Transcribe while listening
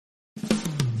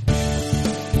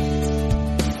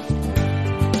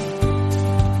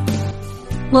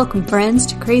Welcome, friends,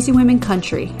 to Crazy Women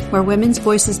Country, where women's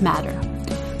voices matter.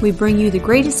 We bring you the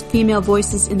greatest female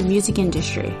voices in the music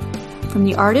industry, from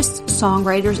the artists,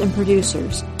 songwriters, and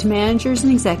producers, to managers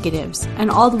and executives, and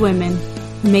all the women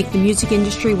who make the music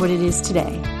industry what it is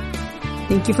today.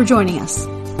 Thank you for joining us.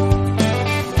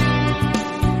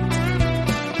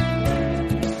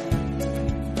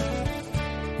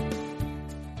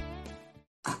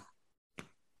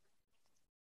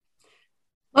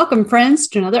 Welcome, friends,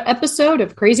 to another episode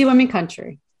of Crazy Women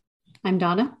Country. I'm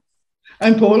Donna.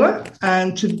 I'm Paula,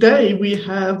 and today we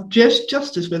have Jess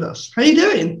Justice with us. How are you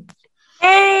doing?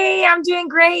 Hey, I'm doing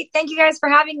great. Thank you guys for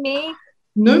having me.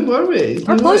 No worries.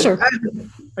 Our pleasure.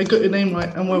 I got your name right.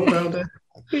 I'm well proud of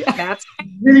it. That's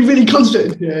really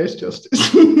concentrated. Yeah, it's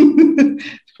Justice.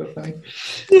 It's quite funny.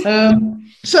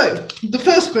 So, the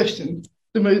first question,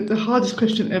 the hardest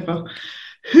question ever.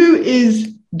 Who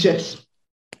is Jess?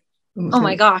 Oh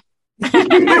my gosh. Start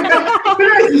with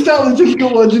the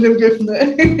difficult ones and then we'll go from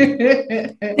there.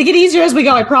 Take it easier as we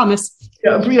go, I promise.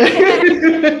 Yeah.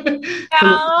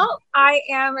 Well, I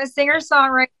am a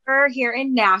singer-songwriter here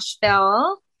in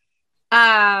Nashville.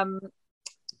 I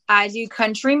do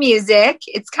country music.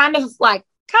 It's kind of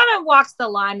walks the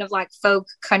line of like folk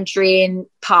country and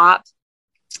pop.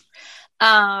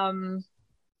 Gosh,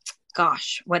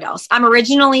 what else? I'm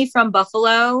originally from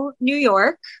Buffalo, New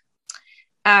York.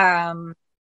 And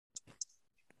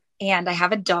I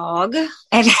have a dog.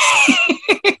 And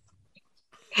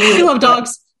we love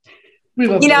dogs. We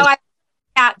love I dogs. have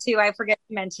a cat too. I forget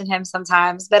to mention him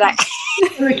sometimes, but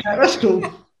That's cool.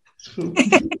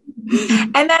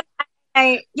 And then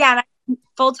I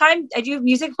full-time, I do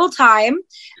music full-time.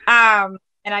 And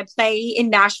I play in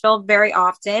Nashville very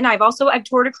often. I've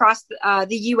toured across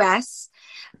the US.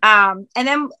 And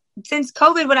then since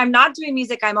COVID, when I'm not doing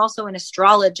music, I'm also an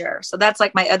astrologer. So that's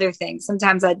like my other thing.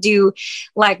 Sometimes I do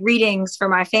like readings for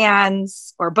my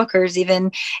fans or bookers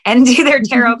even, and do their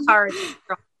tarot cards.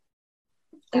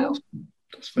 So,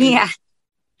 yeah.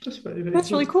 That's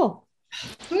really cool.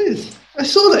 It is. I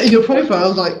saw that in your profile. I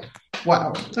was like,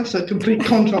 wow, that's a complete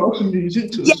contrast from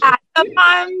music to yeah,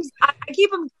 sometimes I keep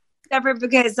them separate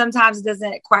because sometimes it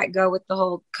doesn't quite go with the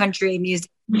whole country music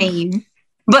theme.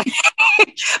 But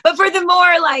for the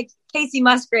more like Casey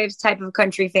Musgraves type of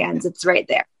country fans, it's right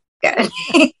there. Good.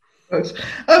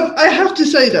 I have to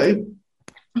say though,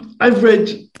 I've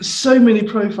read so many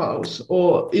profiles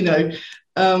or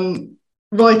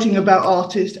writing about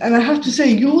artists, and I have to say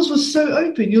yours was so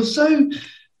open. You're so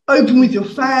open with your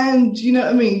fans. You know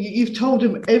what I mean? You've told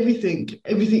them everything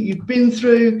you've been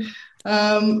through,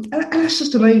 and that's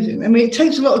just amazing. I mean, it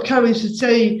takes a lot of courage to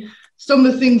say some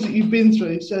of the things that you've been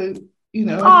through. So.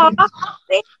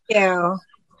 Thank you.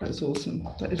 That's awesome.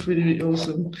 That is really, really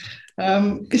awesome.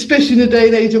 Especially in the day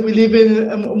and age that we live in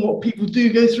and what people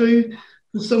do go through.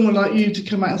 For someone like you to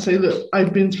come out and say, look,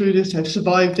 I've been through this, I've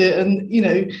survived it, and,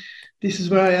 this is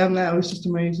where I am now. It's just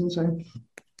amazing. So,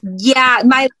 yeah,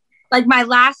 my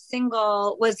last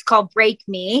single was called Break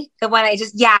Me. The one and I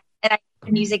did a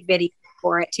music video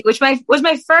for it too, which was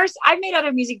my first. I've made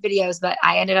other music videos, but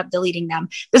I ended up deleting them.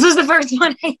 This was the first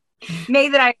one I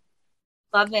made that I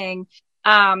loving.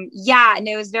 And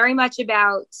it was very much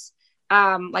about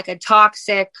like a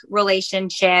toxic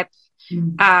relationship,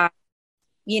 like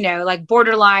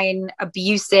borderline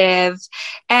abusive.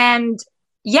 And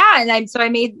so I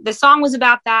made the song was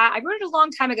about that. I wrote it a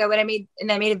long time ago, but I made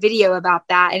a video about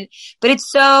that. But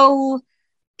it's so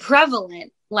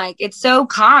prevalent, like it's so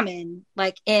common,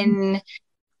 like in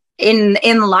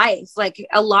life. Like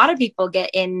a lot of people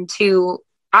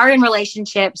are in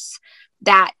relationships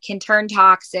that can turn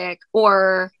toxic,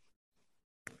 or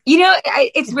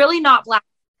it's really not black.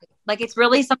 Like it's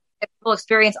really something that people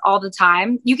experience all the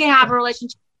time. You can have a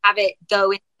relationship, have it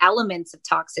go in elements of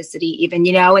toxicity even,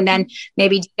 and then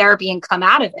maybe therapy and come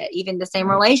out of it, even the same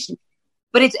relationship.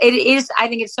 But it is, I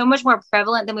think it's so much more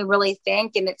prevalent than we really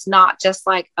think. And it's not just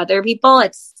like other people.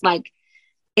 It's like,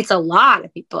 it's a lot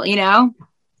of people, Yeah,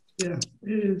 it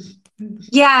is.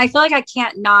 Yeah. I feel like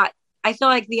I feel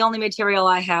like the only material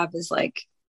I have is like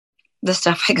the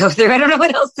stuff I go through. I don't know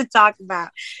what else to talk about.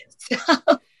 So.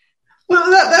 Well,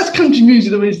 that's country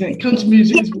music though, isn't it? Country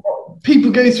music is what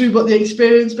people go through, what they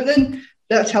experience, but then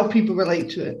that's how people relate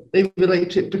to it. They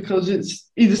relate to it because it's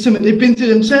either something they've been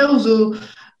through themselves or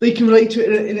they can relate to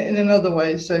it in another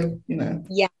way. So,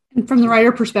 Yeah. And from the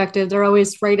writer perspective, they're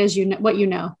always right as what you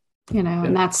know,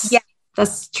 and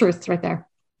that's truth right there.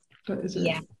 That is it.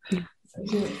 Yeah.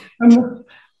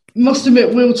 Must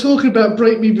admit, we were talking about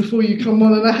Break Me before you come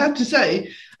on, and I have to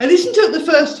say, I listened to it the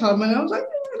first time and I was like,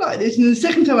 I like this. And the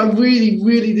second time I really,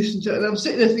 really listened to it, and I'm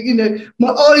sitting there thinking, my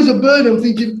eyes are burning. I'm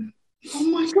thinking, oh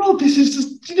my God, this is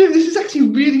just, this is actually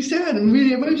really sad and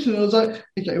really emotional. I was like,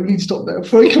 okay, we need to stop there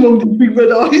before I come on with these big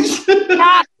red eyes.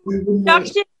 Yeah,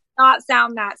 production does not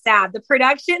sound that sad. The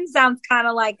production sounds kind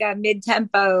of like a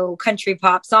mid-tempo country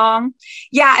pop song.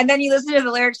 Yeah, and then you listen to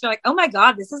the lyrics, you're like, oh my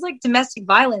God, this is like domestic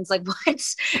violence. Like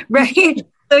what? Right?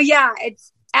 So yeah,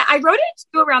 I wrote it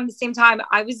too around the same time.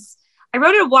 I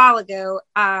wrote it a while ago,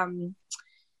 and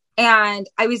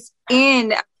I was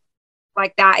in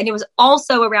like that, and it was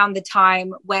also around the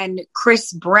time when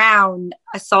Chris Brown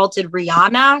assaulted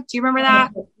Rihanna. Do you remember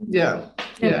that? Yeah.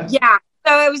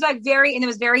 So it was like it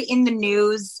was very in the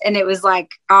news, and it was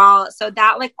like, so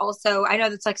that like also, I know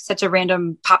that's like such a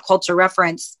random pop culture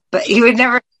reference, but you would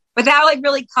never, but that like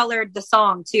really colored the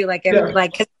song too. Like,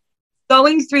 like 'cause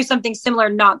going through something similar,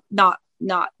 not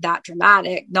that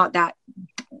dramatic, not that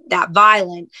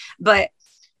violent, but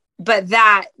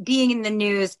that being in the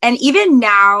news, and even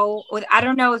now, I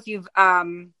don't know if you've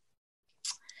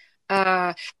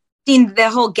seen the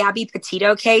whole Gabby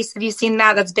Petito case. Have you seen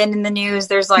that? That's been in the news.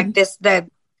 There's like and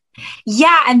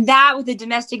that with the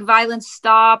domestic violence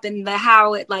stop, and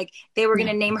how it like they were going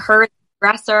to name her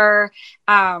aggressor,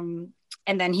 and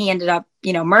then he ended up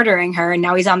murdering her, and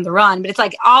now he's on the run. But it's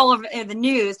like all over the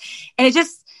news, and it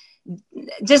just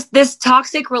this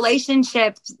toxic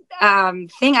relationship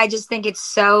thing. I just think it's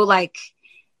so like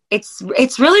it's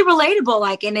really relatable.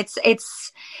 Like, and it's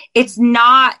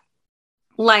not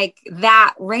like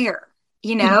that rare.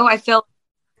 I feel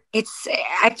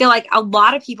like a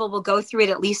lot of people will go through it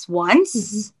at least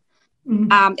once.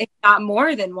 If not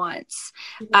more than once.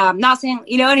 Not saying,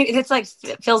 it's like,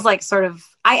 it feels like sort of,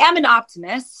 I am an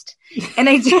optimist, and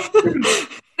I do.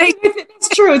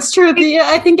 It's true.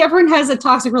 I think everyone has a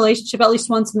toxic relationship at least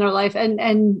once in their life,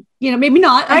 and maybe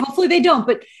not, and hopefully they don't,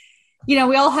 but we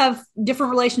all have different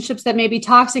relationships that may be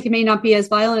toxic. It may not be as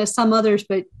violent as some others,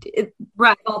 but we've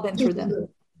all been through them.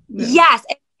 Yes.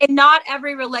 And not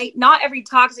every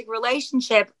toxic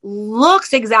relationship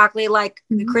looks exactly like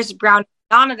the Chris Brown.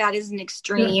 None of that is an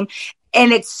extreme. Yeah.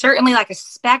 And it's certainly like a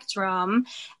spectrum.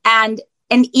 And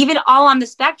even all on the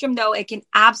spectrum, though, it can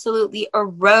absolutely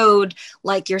erode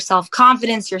like your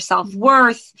self-confidence, your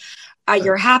self-worth,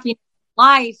 your happiness in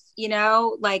life,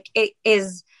 like it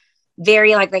is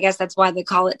very like, I guess that's why they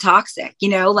call it toxic,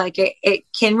 like it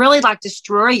can really like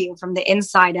destroy you from the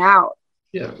inside out.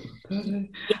 Yeah. And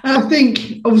I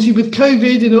think obviously with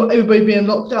COVID and everybody being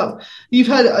locked up, you've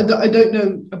had, I don't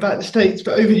know about the States,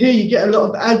 but over here you get a lot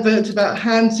of adverts about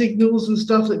hand signals and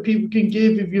stuff that people can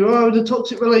give if you are in a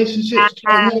toxic relationship to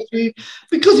try and help you,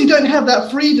 because you don't have that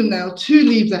freedom now to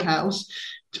leave the house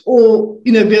or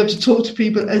be able to talk to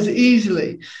people as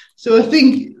easily. So I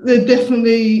think they're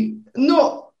definitely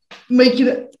not making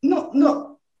it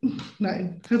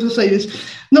how do I say this?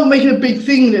 Not making a big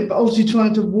thing of it, but obviously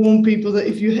trying to warn people that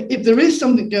if there is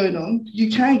something going on,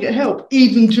 you can get help,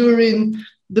 even during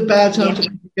the bad times that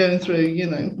you're going through,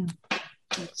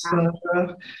 So,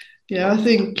 I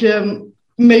think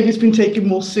maybe it's been taken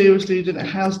more seriously than it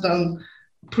has done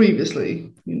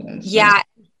previously, So. Yeah.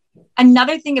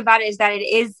 Another thing about it is that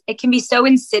it can be so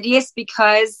insidious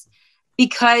because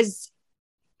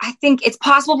I think it's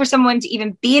possible for someone to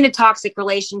even be in a toxic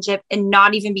relationship and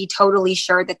not even be totally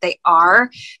sure that they are,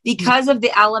 because of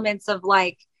the elements of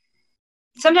like,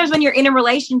 sometimes when you're in a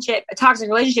toxic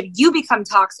relationship, you become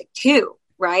toxic too,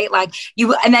 right? Like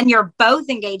and then you're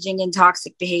both engaging in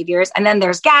toxic behaviors, and then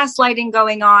there's gaslighting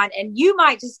going on, and you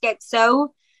might just get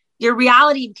your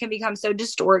reality can become so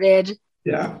distorted.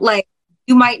 Yeah. Like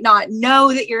you might not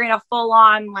know that you're in a full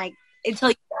on, like, until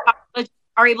you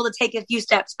are able to take a few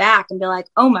steps back and be like,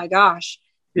 oh my gosh,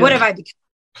 what have I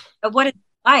become? What is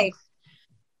life?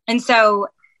 And so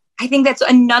I think that's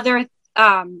another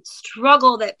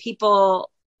struggle that people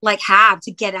like have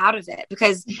to get out of it,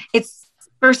 because it's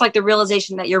first like the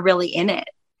realization that you're really in it.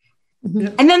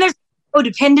 Mm-hmm. And then there's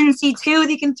codependency too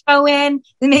that you can throw in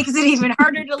that makes it even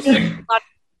harder to leave a lot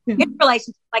of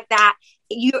relationships like that.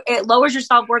 It lowers your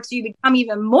self-worth, so you become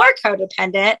even more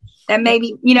codependent than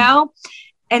maybe,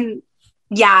 and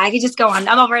yeah, I could just go on.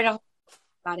 I'm already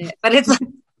about it, but it's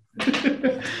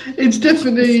it's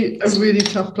definitely a really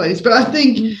tough place. But I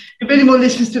think if anyone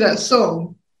listens to that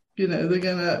song, they're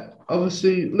gonna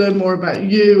obviously learn more about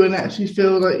you and actually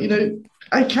feel like,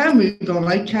 I can move on,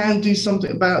 I can do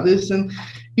something about this, and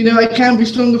I can be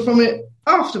stronger from it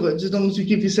afterwards, as long as you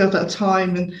give yourself that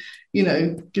time and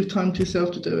give time to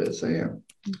yourself to do it. So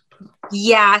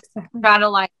yeah,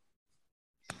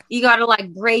 you gotta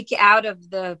break out of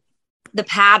the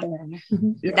pattern.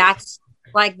 Yeah. That's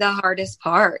like the hardest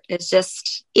part. It's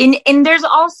just and there's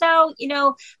also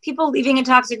people leaving a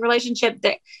toxic relationship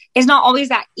that is not always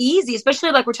that easy,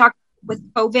 especially like we're talking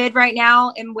with COVID right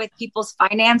now and with people's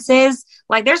finances,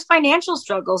 like there's financial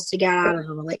struggles to get out of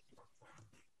a relationship.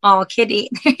 Oh, Kitty.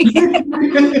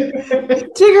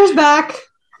 Tigger's back.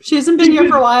 She hasn't been here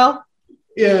for a while.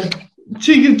 Yeah.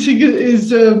 Tigger is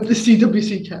the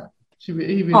CWC cat.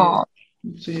 Oh,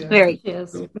 so, yeah. Very.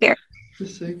 Very.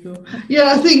 That's so cool.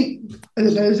 Yeah, I think, I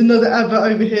don't know, there's another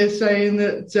advert over here saying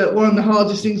that one of the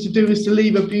hardest things to do is to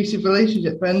leave an abusive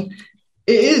relationship. And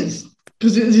it is.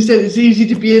 Because, as you said, it's easy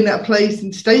to be in that place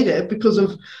and stay there because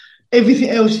of everything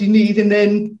else you need. And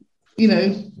then, you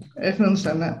know, I can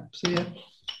understand that. So, yeah.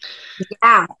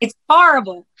 Yeah, it's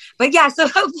horrible. But yeah, so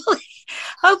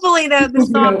hopefully the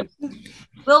song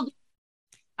will be,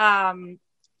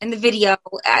 in the video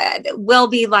will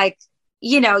be like,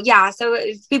 you know, yeah. So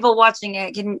if people watching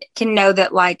it can know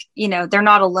that, like, you know, they're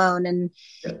not alone, and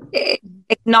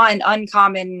it's not an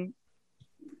uncommon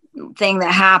thing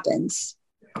that happens.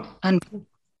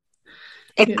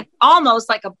 It's almost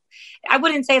like I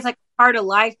wouldn't say it's like part of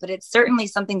life, but it's certainly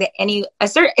something that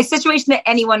a situation that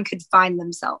anyone could find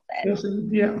themselves in.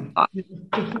 Yeah,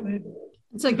 definitely.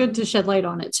 It's like good to shed light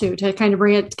on it too, to kind of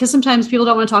bring it, because sometimes people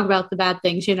don't want to talk about the bad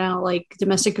things, you know, like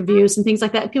domestic abuse and things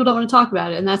like that. People don't want to talk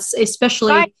about it. And that's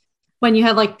especially when you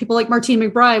have like people like Martine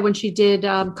McBride, when she did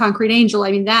Concrete Angel.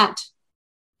 I mean, that,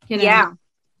 you know.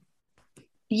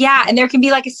 Yeah. And there can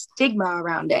be like a stigma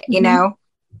around it, you know?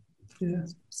 Yeah.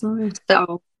 So.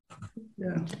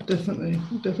 Yeah, definitely.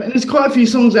 And there's quite a few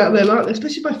songs out there, like,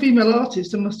 especially by female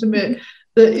artists, I must admit,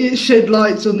 that it shed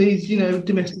lights on these, you know,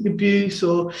 domestic abuse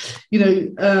or, you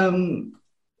know,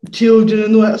 children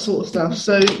and all that sort of stuff.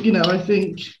 So, you know, I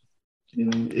think, you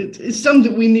know, it's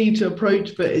something we need to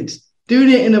approach, but it's doing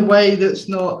it in a way that's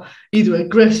not either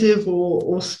aggressive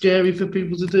or scary for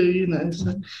people to do, you know.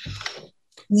 So.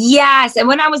 Yes. And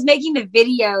when I was making the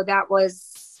video,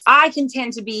 I can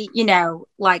tend to be, you know,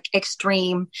 like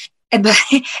extreme. And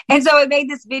so I made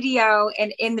this video,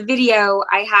 and in the video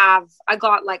I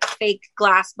got like fake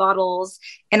glass bottles,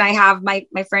 and I have my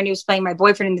friend who was playing my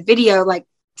boyfriend in the video, like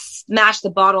smash the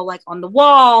bottle like on the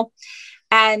wall.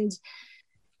 And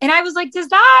I was like, does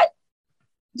that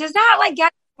like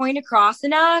get the point across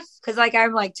enough? Cause like,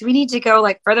 I'm like, do we need to go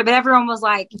like further? But everyone was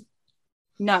like,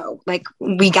 no, like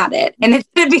we got it. And it's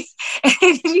going to be,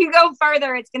 if you go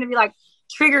further, it's going to be like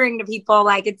triggering to people.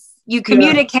 Like you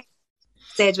communicate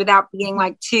without being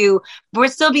like we're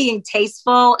still being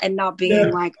tasteful and not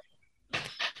being like,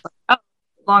 oh, as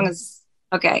long as,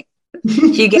 okay.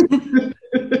 You get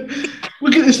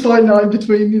look at this fine line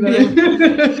between, you know.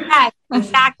 Yes,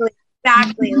 exactly.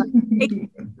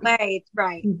 Like,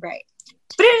 right.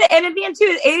 But at the end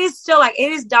too, it is still like,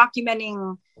 it is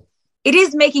documenting, it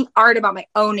is making art about my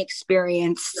own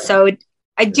experience. So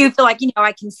I do feel like, you know,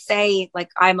 I can say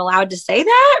like, I'm allowed to say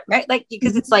that, right? Like,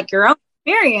 because it's like your own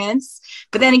experience.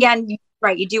 But then again, you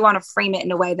do want to frame it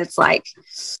in a way that's like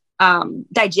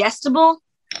digestible.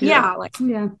 Yeah.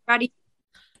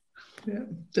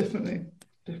 Definitely.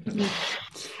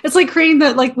 It's like creating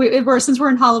that, like, since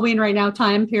we're in Halloween right now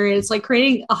time period, it's like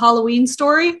creating a Halloween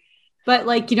story, but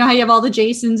like, you know how you have all the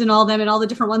Jasons and all them and all the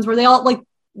different ones where they all like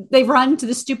they run to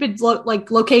the stupid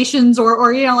locations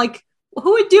or you know, like,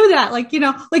 who would do that? Like, you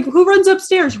know, like who runs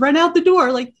upstairs, run out the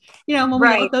door, like, you know, when we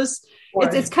have those.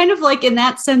 It's kind of like in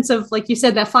that sense of, like you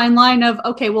said, that fine line of,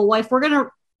 okay, well, if we're going to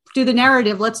do the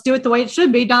narrative, let's do it the way it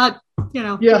should be, not, you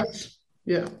know. Yeah,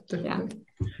 definitely.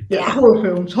 Yeah.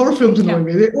 Horror films annoy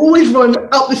me. They always run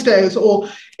up the stairs or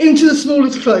into the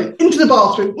smallest clothes, into the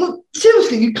bathroom. Well,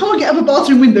 seriously, you can't get out of a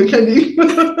bathroom window, can you?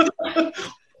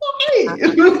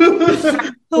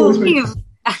 So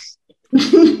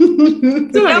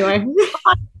anyway.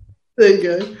 There you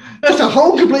go. That's a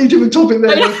whole completely different topic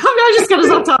there. I'm not just going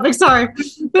to off topic, sorry.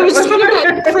 But it's just kind of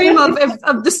that frame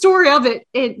of the story of it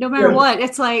no matter what.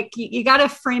 It's like you got to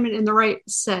frame it in the right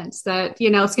sense that, you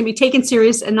know, it's going to be taken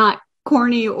serious and not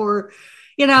corny or,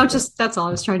 you know, just that's all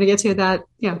I was trying to get to. That,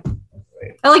 yeah.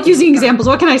 I like using examples.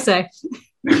 What can I say?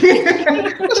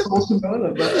 That's awesome.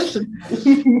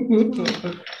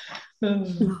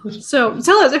 So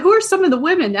tell us, who are some of the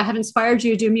women that have inspired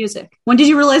you to do music? When did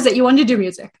you realize that you wanted to do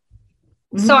music?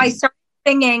 So I started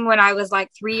singing when I was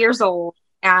like 3 years old,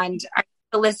 and I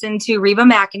used to listen to Reba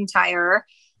McEntire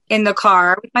in the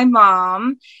car with my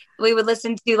mom. We would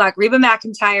listen to like Reba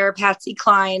McEntire, Patsy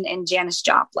Cline, and Janis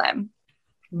Joplin.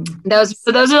 Those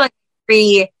are like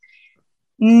 3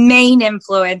 main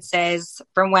influences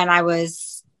from when I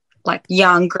was like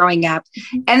young growing up.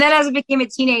 And then as I became a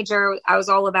teenager, I was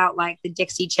all about like the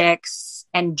Dixie Chicks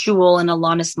and Jewel and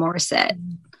Alanis Morissette.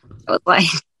 I was like,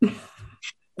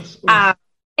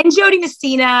 and Jody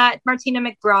Messina, Martina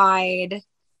McBride.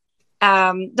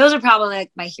 Those are probably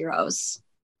like my heroes.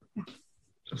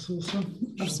 That's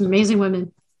awesome. There's some amazing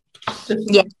women.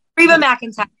 Yeah, Reba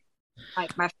McEntire,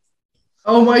 like my.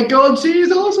 Oh my God,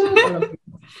 she's awesome.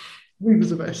 Reba's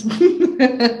the best.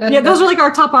 Yeah, those are like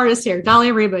our top artists here, Dolly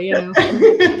and Reba, you know.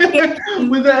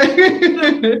 With that.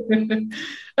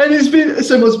 And it's been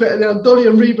so much better now. Dolly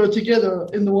and Reba together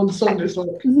in the one song. It's like,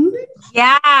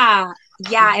 Yeah.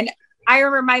 And I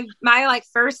remember my like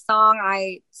first song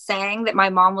I sang that my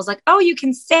mom was like, "Oh, you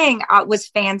can sing," was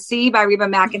 "Fancy" by Reba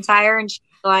McEntire, and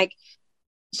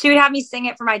she would have me sing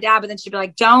it for my dad, but then she'd be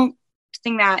like, "Don't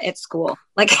sing that at school."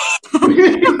 Like,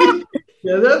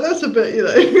 yeah, that's a bit, you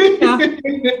know.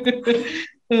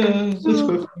 That's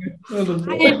quite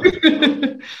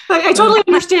funny. I totally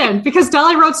understand, because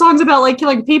Dolly wrote songs about like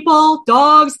killing people,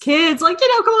 dogs, kids. Like, you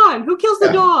know, come on, who kills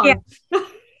the dog?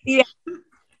 Yeah.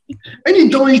 Only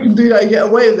Dolly can do that and get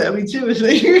away with it. I mean,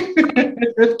 seriously.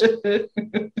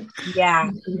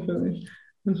 Yeah.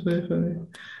 That's very funny.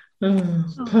 Oh,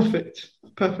 perfect.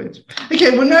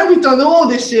 Okay, well, now we've done all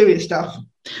this serious stuff.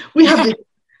 We have this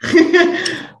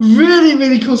really,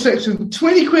 really cool section.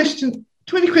 20 questions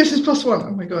plus one.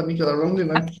 Oh my God, you got that wrong,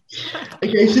 didn't I?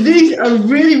 Okay, so these are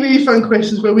really, really fun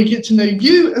questions where we get to know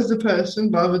you as the person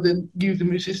rather than you, the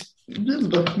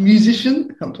musician.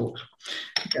 I can't talk.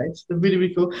 Okay, so they're really,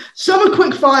 really cool. Some are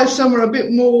quick fire, some are a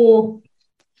bit more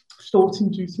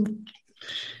thought-inducing,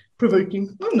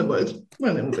 provoking. I don't know what it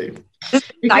will be. Okay.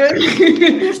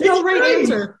 There's no right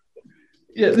answer.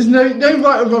 Yeah, there's no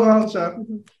right or wrong answer.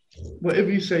 Whatever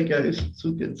you say goes. It's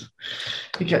all good.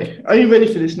 Okay, are you ready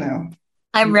for this now?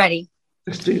 I'm ready.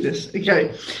 Let's do this.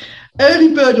 Okay.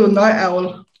 Early bird or night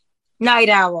owl? Night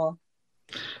owl.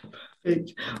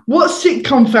 What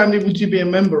sitcom family would you be a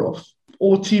member of?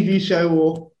 Or TV show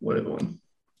or whatever one?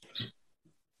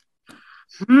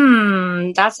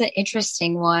 That's an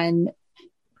interesting one.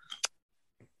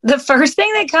 The first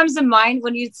thing that comes to mind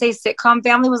when you say sitcom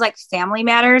family was like Family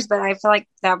Matters, but I feel like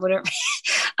that wouldn't.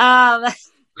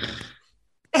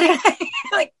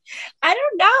 Like, I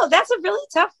don't know. That's a really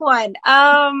tough one.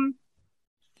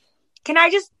 Can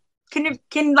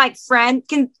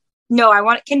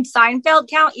Seinfeld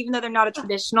count, even though they're not a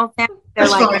traditional family? They're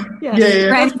that's like, fine. Yeah.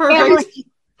 That's perfect.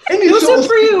 Any sort of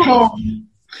sitcom.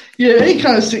 Yeah, any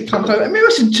kind of sitcom. I mean, I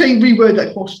should reword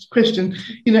that question.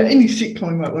 You know, any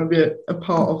sitcom might want to be a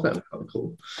part of that. Kind of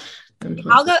cool.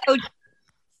 I'll go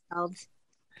OG.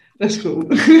 That's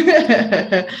cool.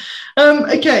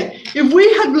 Okay, if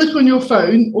we had a look on your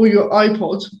phone or your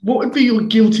iPod, what would be your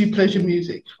guilty pleasure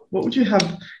music? What would you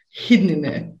have hidden in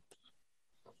there?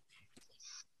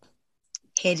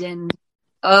 Hidden.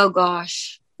 Oh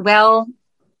gosh. Well,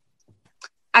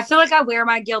 I feel like I wear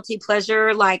my guilty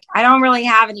pleasure. Like, I don't really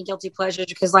have any guilty pleasures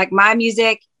because like my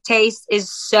music taste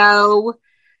is so,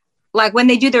 like when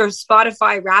they do their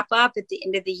Spotify wrap up at the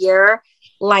end of the year,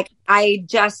 like I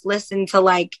just listen to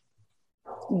like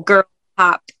girl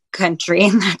pop country,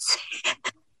 and that's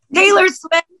Taylor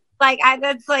Swift.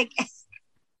 That's like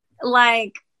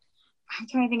I'm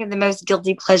trying to think of the most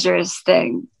guilty pleasures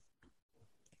thing.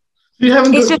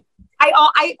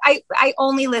 I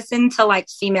only listen to like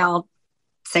female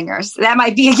singers. That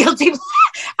might be a guilty.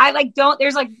 I don't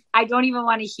even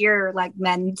want to hear like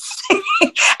men sing.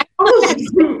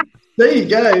 There you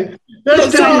go.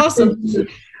 That's awesome.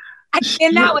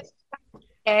 And that was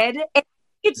kid.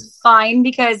 It's fine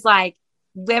because like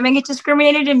women get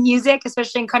discriminated in music,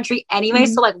 especially in country anyway.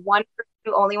 Mm-hmm. So like one person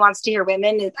who only wants to hear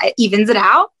women, it evens it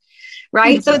out,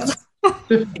 right? So it's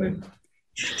so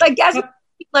I guess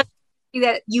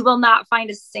that you will not find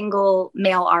a single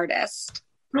male artist.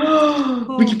 We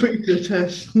can put you to the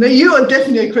test. No, you are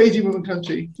definitely a crazy woman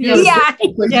country. Yeah.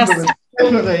 Yes.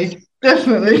 Definitely.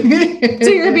 So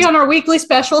you're going to be on our weekly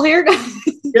special here?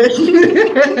 Yes.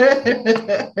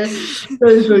 That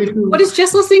is very cool. What is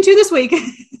Jess listening to this week?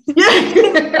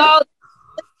 Oh,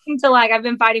 I've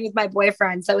been fighting with my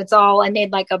boyfriend, so it's all, I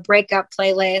made like a breakup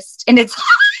playlist, and it's all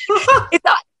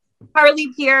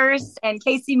Carly Pierce and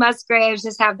Casey Musgraves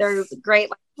just have their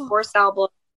great like divorce album.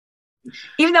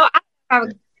 Even though I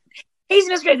have Casey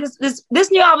Musgraves,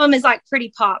 this new album is like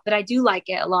pretty pop, but I do like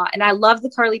it a lot, and I love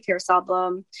the Carly Pierce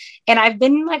album. And I've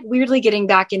been like weirdly getting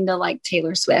back into like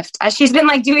Taylor Swift as she's been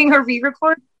like doing her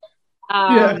re-record,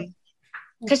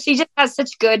 because she just has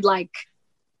such good like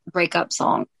breakup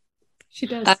songs. She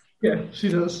does. Yeah, she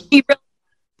does. She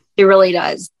really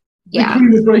does. Yeah.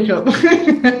 The breakup.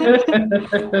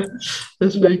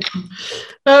 That's very cool.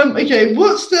 Okay,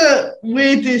 what's the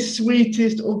weirdest,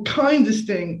 sweetest, or kindest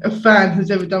thing a fan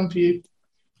has ever done for you?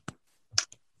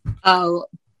 Oh,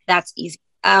 that's easy.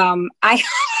 He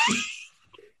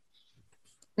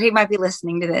might be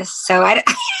listening to this, so I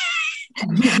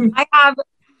have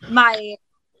my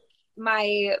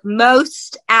my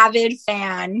most avid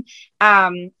fan.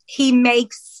 He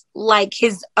makes like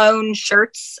his own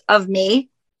shirts of me.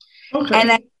 Okay.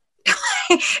 And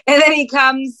then he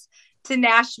comes to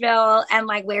Nashville and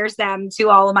like wears them to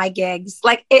all of my gigs.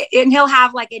 Like, and he'll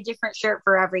have like a different shirt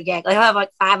for every gig. Like, he'll have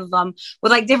like 5 of them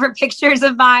with like different pictures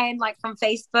of mine, like from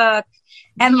Facebook,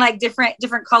 and like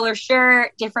different color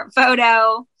shirt, different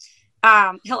photo.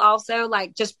 He'll also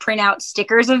like just print out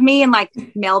stickers of me and like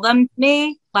mail them to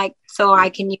me, like, so I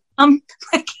can use them.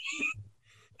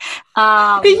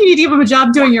 I think you need to give him a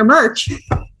job doing your merch.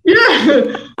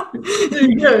 Yeah. There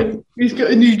you go. He's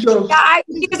got a new job. Yeah,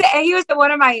 he was at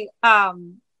one of my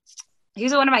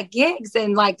gigs,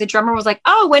 and like the drummer was like,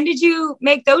 "Oh, when did you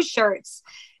make those shirts?"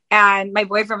 And my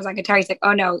boyfriend was on guitar. He's like,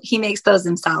 "Oh no, he makes those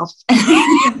himself."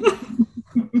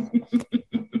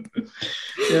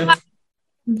 Yeah.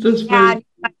 That's funny.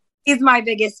 He's my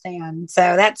biggest fan,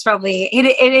 so that's probably it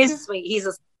is sweet. He's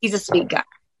a sweet guy.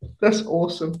 That's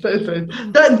awesome.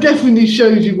 That definitely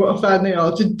shows you what a fan they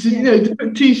are. To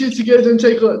put t-shirts together and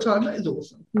take all that time. That is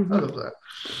awesome. I love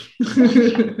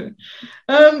that.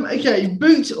 Okay,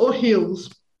 boots or heels?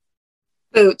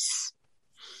 Boots.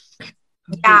 Yeah,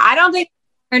 I don't think.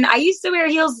 And I used to wear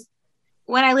heels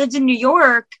when I lived in New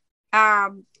York,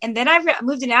 and then I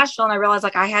moved to Nashville, and I realized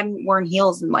like I hadn't worn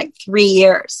heels in like 3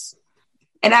 years.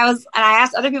 And I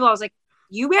asked other people, I was like,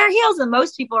 "You wear heels?" And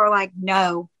most people are like,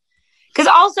 "No." Because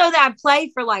also that I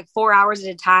play for like 4 hours at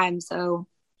a time, so.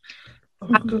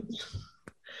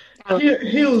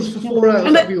 Heels for 4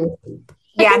 hours. That'd be awful.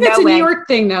 I think that's a New York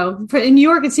thing, though. In New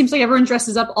York, it seems like everyone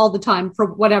dresses up all the time for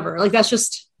whatever. Like, that's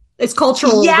just, it's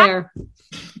cultural there.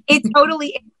 It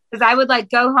totally is. Because I would like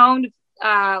go home,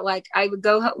 home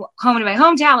to my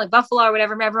hometown, like Buffalo or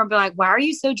whatever, and everyone would be like, "Why are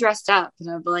you so dressed up?"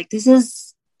 And I'd be like, "This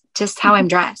is just how I'm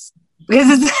dressed."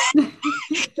 Because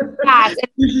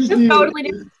it's totally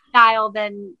different style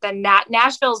than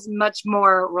Nashville's much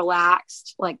more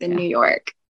relaxed, like than New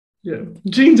York. Yeah,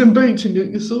 jeans and boots and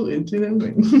you're sorted. You know what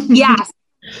I mean? Yes,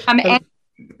 and,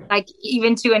 like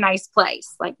even to a nice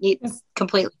place, like it's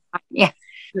completely fine. Yeah.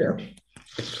 Yeah.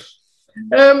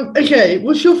 Okay,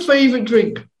 what's your favorite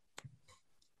drink?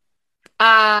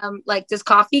 Like, does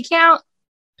coffee count?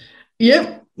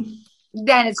 Yep.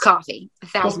 Then it's coffee,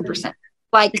 1,000%.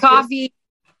 Like coffee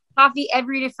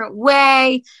every different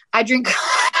way. I drink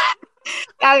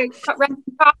coffee in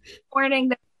the morning,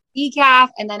 the decaf,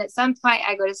 and then at some point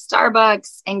I go to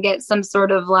Starbucks and get some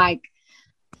sort of like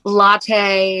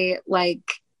latte, like,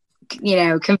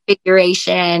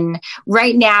 configuration.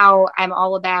 Right now I'm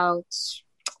all about,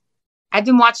 I've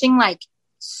been watching like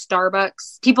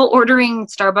Starbucks, people ordering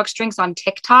Starbucks drinks on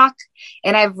TikTok,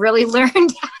 and I've really learned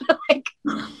how to like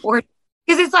order,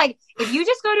 because it's like, if you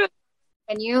just go to a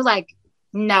menu, like,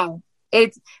 no,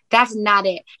 that's not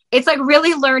it. It's like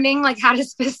really learning like how to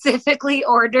specifically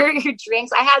order your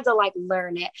drinks. I had to like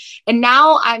learn it. And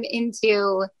now I'm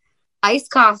into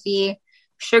iced coffee,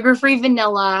 sugar-free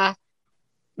vanilla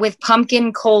with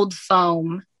pumpkin cold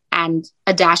foam and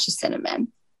a dash of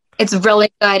cinnamon. It's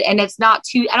really good. And it's not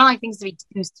too, I don't like things to be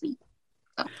too sweet.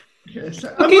 So. Yes.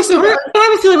 Okay, so I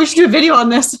have a feeling we should do a video on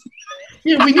this.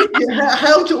 Yeah, we need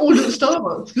how to order at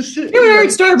Starbucks. We're at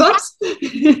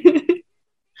Starbucks.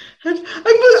 I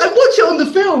watch it on the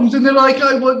films, and they're like,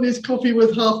 "I want this coffee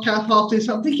with half cap, half this."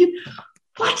 I'm thinking,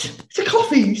 what? It's a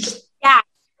coffee. Yeah.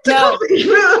 It's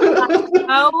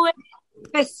so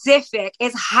specific.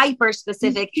 It's hyper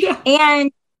specific. Yeah.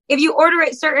 And if you order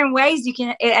it certain ways,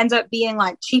 it ends up being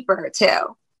like cheaper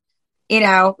too. Which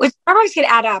Starbucks could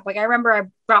add up. Like, I remember I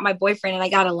brought my boyfriend and I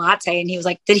got a latte, and he was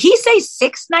like, "Did he say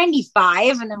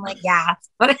 $6.95?" And I'm like, "Yeah."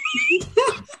 But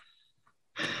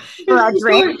for a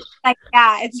drink, like,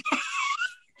 yeah,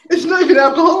 it's not even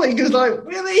alcoholic. It's like,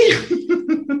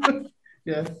 really?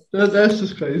 Yeah, that's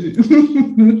just crazy.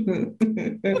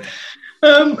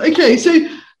 Okay, so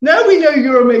now we know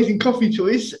your amazing coffee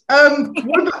choice.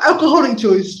 What about alcoholic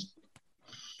choice?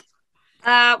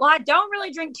 Well, I don't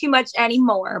really drink too much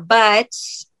anymore, but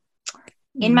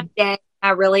in my day,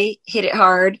 I really hit it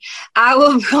hard. I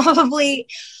will probably,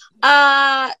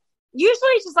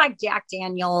 usually just like Jack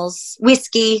Daniels,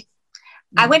 whiskey.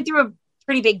 I went through a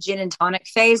pretty big gin and tonic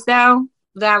phase, though.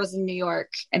 That was in New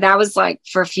York, and that was like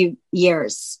for a few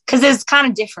years because it's kind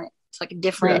of different. It's like a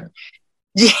different.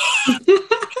 Yeah.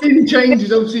 It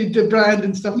changes, obviously, the brand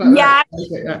and stuff like that.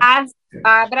 Okay, yeah.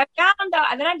 But I found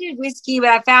out, and then I did whiskey, but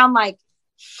I found like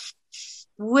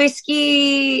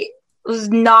whiskey was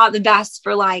not the best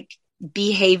for like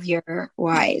behavior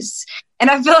wise, and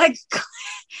I feel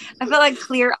like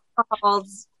clear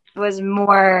alcohols was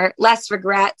less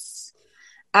regrets.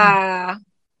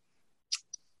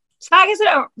 So I guess I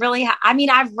don't really. I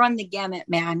mean, I've run the gamut,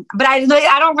 man, but I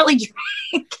don't really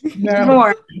drink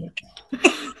anymore.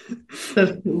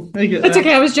 That's cool. That's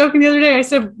okay. I was joking the other day. I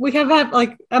said we have had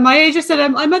like at my age. I said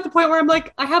I'm at the point where I'm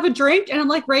like I have a drink and I'm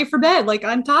like ready for bed. Like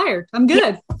I'm tired. I'm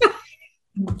good.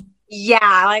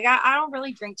 Yeah, like I don't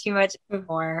really drink too much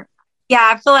anymore. Yeah,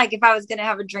 I feel like if I was gonna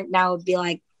have a drink now, it would be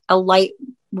like a light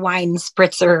wine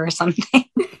spritzer or something.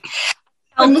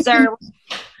 Seltzer.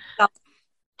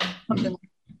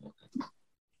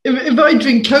 If I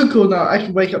drink Coke all night, I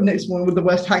can wake up next morning with the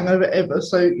worst hangover ever.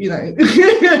 So, you know,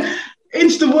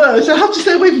 it's the worst. I have to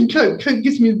stay away from Coke. Coke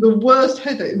gives me the worst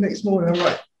headache the next morning. I'm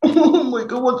like, oh my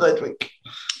God, what did I drink?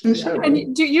 And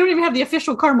you don't even have the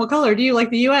official caramel color, do you,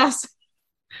 like the US?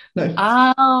 No.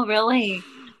 Oh, really?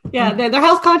 Yeah, they're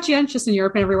health conscientious in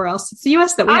Europe and everywhere else. It's the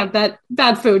US that we have that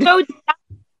bad food. So,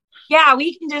 yeah,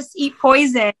 we can just eat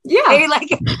poison. Yeah. Maybe like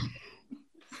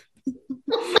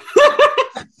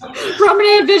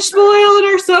brominated vegetable oil in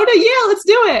our soda. Yeah, let's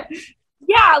do it.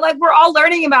 Yeah, like we're all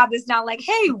learning about this now. Like,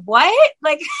 hey, what?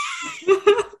 Like,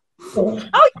 oh,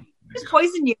 just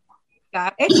poison you. Yeah,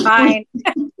 it's fine.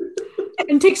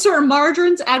 And take certain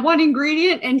margarines, add one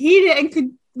ingredient, and heat it,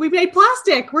 and we made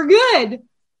plastic. We're good.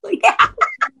 Like, yeah. Oh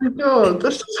my God,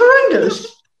 that's horrendous.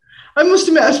 I must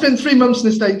admit, I spent 3 months in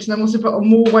the States and I must have put on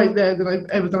more weight there than I've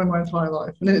ever done in my entire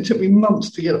life. And then it took me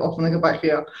months to get it off when I got back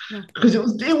here because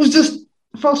it was just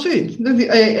fast food. I don't think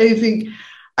I ate anything.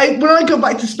 When I got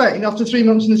back to Spain after 3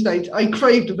 months in the States, I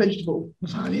craved a vegetable. I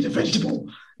was like, I need a vegetable.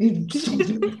 I need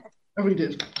something. I really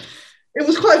did. It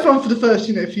was quite fun for the first,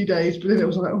 few days, but then it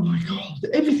was like, oh my God,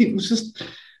 everything was just,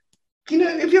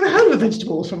 if you ever had a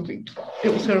vegetable or something,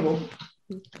 it was terrible.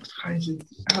 It was crazy,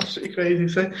 absolutely crazy.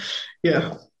 So,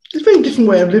 yeah. It's a very different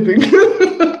way of living.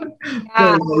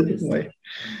 Yeah. Very different way.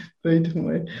 Very different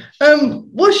way.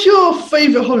 What's your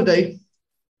favourite holiday?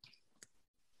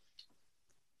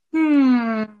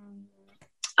 I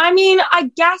mean, I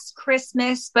guess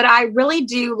Christmas, but I really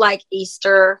do like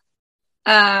Easter.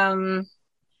 I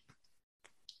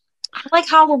like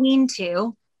Halloween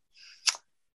too.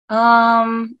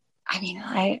 I mean,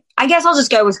 I guess I'll just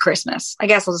go with Christmas.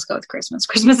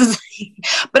 Christmas is,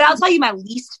 but I'll tell you my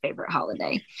least favorite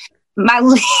holiday. My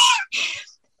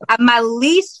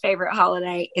least favorite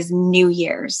holiday is New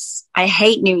Year's. I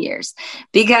hate New Year's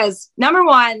because number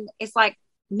one, it's like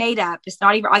made up. It's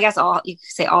not even, I guess you could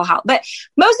say all, but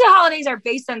most of the holidays are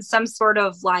based on some sort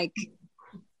of like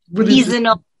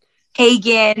seasonal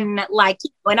pagan, like,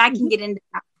 and I can get into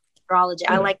astrology.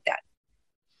 I like that.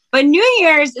 But New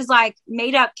Year's is like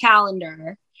made up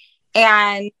calendar.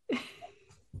 And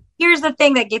here's the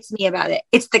thing that gets me about it.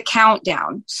 It's the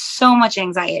countdown. So much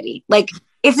anxiety. Like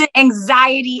it's an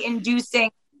anxiety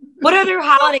inducing. What other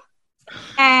holidays?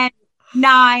 10,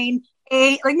 9,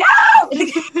 8, like no.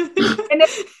 And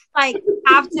it's like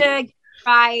have to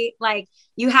right. Like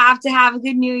you have to have a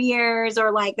good New Year's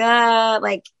or and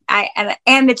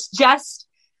it's just,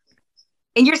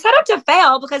 and you're set up to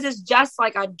fail because it's just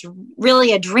like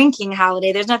really a drinking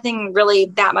holiday. There's nothing really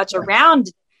that much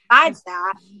around besides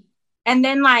that. And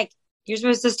then like you're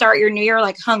supposed to start your new year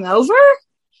like hungover,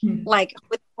 like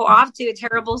off to a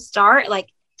terrible start. Like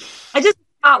I just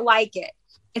not like it.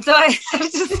 And so I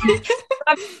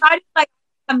decided like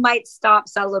I might stop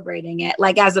celebrating it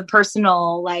like as a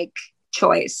personal like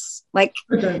choice. Like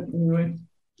I don't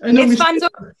anyway. It's fun.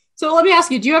 So let me ask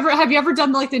you, have you ever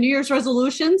done like the New Year's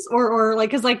resolutions or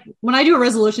like, cause like when I do a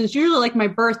resolution, it's usually like my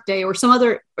birthday or some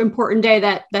other important day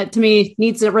that to me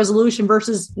needs a resolution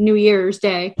versus New Year's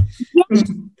Day. Yeah.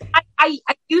 I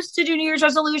used to do New Year's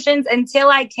resolutions until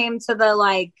I came to the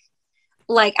like,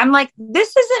 I'm like,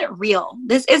 this isn't real.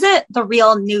 This isn't the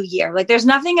real New Year. Like there's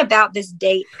nothing about this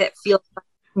date that feels like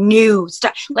new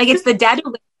stuff. Like it's the dead.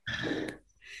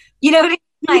 You know what I mean?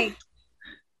 Like,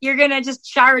 you're going to just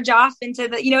charge off into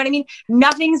the, you know what I mean?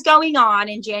 Nothing's going on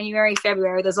in January,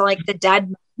 February. Those are like the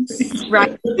dead months,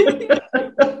 right?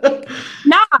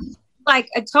 Not like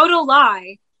a total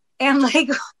lie. And like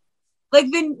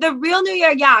the real New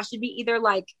Year, should be either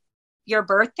like your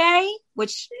birthday,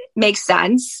 which makes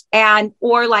sense,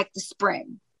 or like the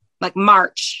spring, like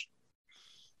March,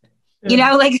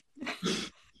 like,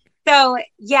 so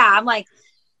yeah, I'm like,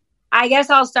 I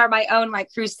guess I'll start my own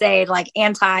like crusade, like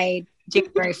anti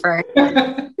January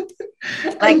 1st.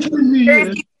 Like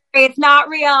it's not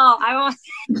real. I won't.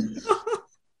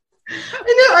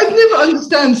 I've never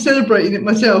understand celebrating it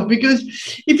myself because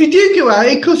if you do go out,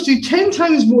 it costs you 10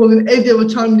 times more than any other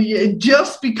time of the year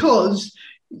just because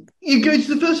you go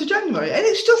to the 1st of January, and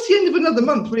it's just the end of another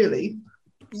month, really.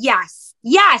 Yes.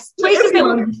 Places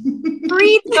that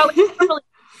free to go for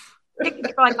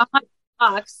like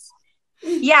 $100.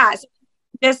 Yes.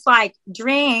 just like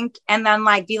drink and then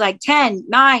like be like 10,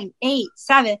 9, 8,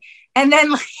 7, and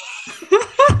then like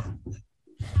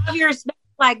have your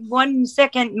like 1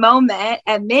 second moment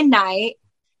at midnight.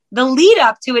 The lead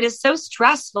up to it is so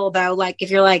stressful though. Like if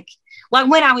you're like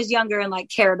when I was younger and like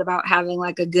cared about having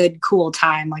like a good, cool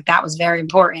time, like that was very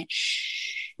important.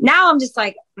 Now I'm just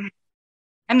like,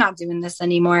 I'm not doing this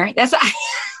anymore. That's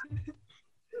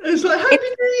it's like Happy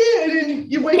New Year, and then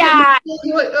you wake up and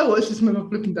you're like, oh, it's just my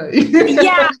flipping day.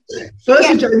 Yeah. First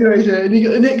of January, and you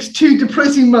got the next 2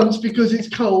 depressing months because it's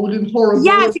cold and horrible.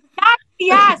 Yes, exactly.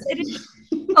 Yes, it is.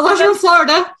 Unless you're in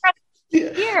Florida.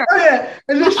 Here. Oh yeah,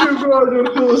 unless you're in Florida,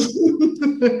 of course.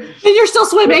 And you're still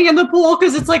swimming in the pool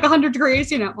because it's like 100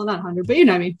 degrees, you know. Well, not 100, but you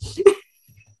know what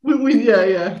I mean.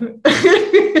 Yeah.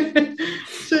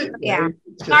 So, yeah.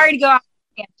 Sorry to go off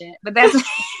on a tangent, but that's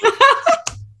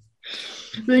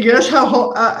there you go. That's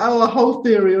our whole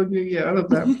theory on New Year. I love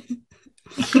that.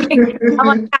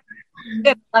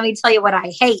 Let me tell you what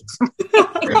I hate.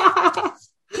 I'm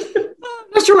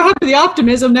not sure what happened to the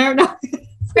optimism there. No.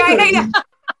 Right, I know.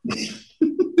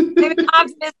 Maybe the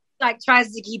optimist like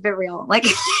tries to keep it real. Like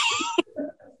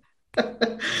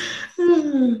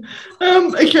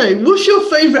okay, what's your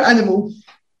favorite animal?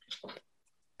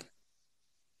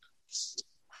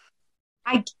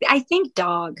 I think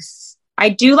dogs. I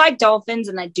do like dolphins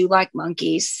and I do like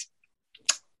monkeys,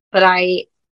 but I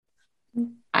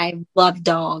love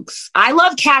dogs. I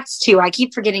love cats too. I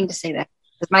keep forgetting to say that.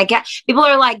 My cat. People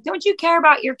are like, "Don't you care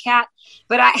about your cat?"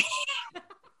 But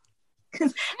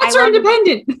Cats are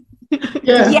independent.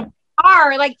 Yeah.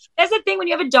 Are like that's the thing when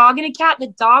you have a dog and a cat. The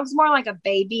dog's more like a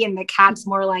baby, and the cat's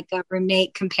more like a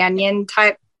roommate companion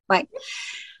type. Like,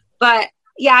 but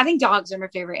yeah, I think dogs are my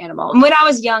favorite animal. And when I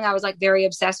was young, I was like very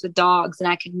obsessed with dogs, and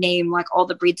I could name like all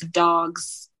the breeds of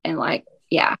dogs, and like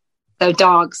yeah, so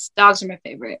dogs are my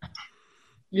favorite.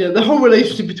 Yeah, the whole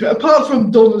relationship between, apart from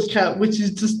Donna's cat, which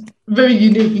is just very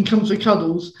unique and comes with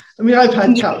cuddles. I mean, I've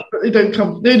had cats, but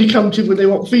they only come to when they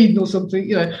want feeding or something,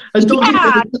 you know. And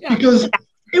Donna because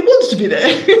it wants to be there.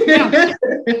 Yeah.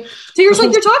 So you're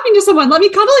like, you're talking to someone. Let me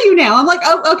cuddle you now. I'm like,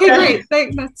 oh, okay,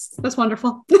 great. That's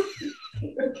wonderful.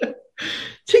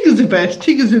 Tigger's the best.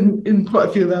 Tigger's in quite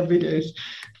a few of our videos.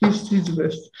 He's the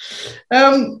best.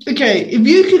 Okay, if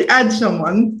you could add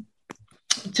someone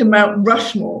to Mount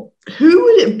Rushmore, who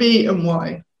would it be and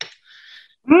why?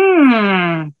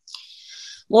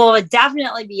 Well, it would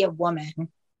definitely be a woman.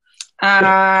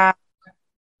 I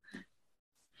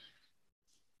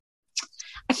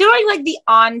feel like the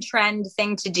on-trend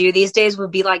thing to do these days would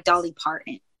be like Dolly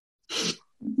Parton.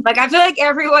 Like I feel like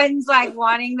everyone's like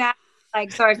wanting that.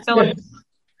 Like so, I feel like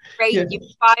great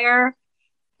unifier.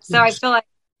 So I feel like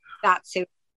that's who.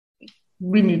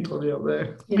 We need Dolly up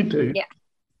there. Yeah. We do. Yeah.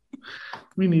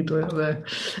 We need Dolly up there.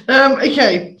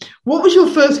 Okay, what was your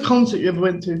first concert you ever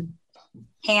went to?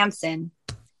 Hanson.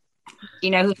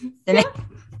 You know who Hanson is?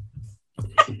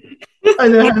 I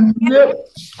know.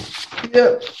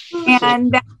 Yep.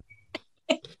 And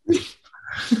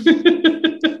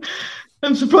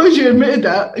I'm surprised you admitted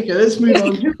that. Okay, let's move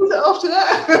on. Who was it after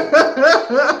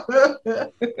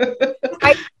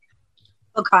that?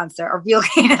 real concert or real,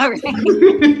 right?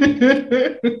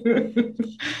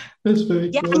 That's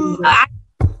very cool.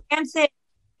 Hanson,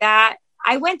 that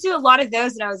I went to a lot of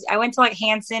those, and I went to like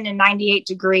Hanson and 98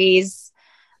 Degrees.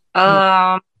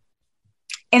 And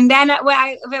then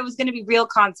if it was going to be real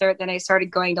concert, then I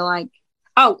started going to like,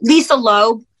 Lisa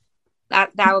Loeb.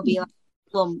 That would be like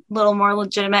a little more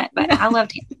legitimate, but I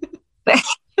loved him.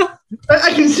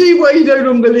 I can see why you no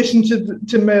longer listen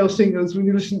to male singers when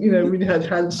you listen, when you had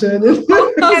Hanson. That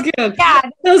was good. Yeah.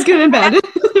 That was good and bad.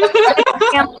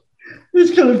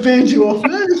 This kind of veered you off.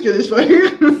 Let's get this way.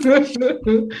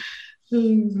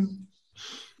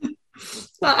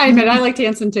 I admit I liked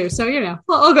Hanson too, so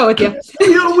I'll go with you.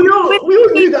 We all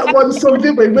knew that one song,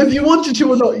 didn't we? Whether you wanted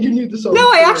to or not, you knew the song. No,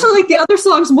 I actually like the other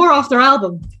songs more off their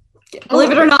album.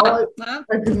 Believe it or not.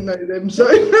 I didn't know them, so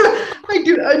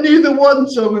I knew the one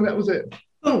song and that was it.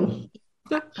 Oh.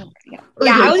 Yeah,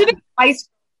 I was a big Spice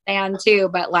fan too,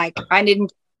 but like I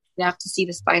didn't enough to see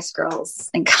the Spice Girls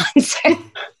in concert.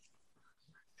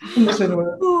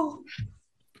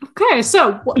 Okay,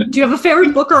 so do you have a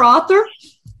favorite book or author?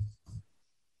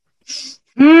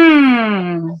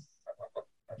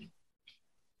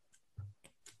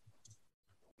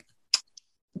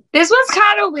 This one's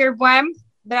kind of a weird one,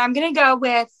 but I'm gonna go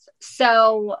with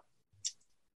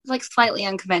like slightly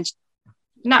unconventional.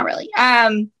 Not really.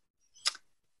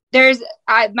 There's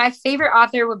my favorite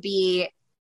author would be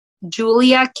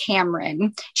Julia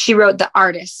Cameron. She wrote The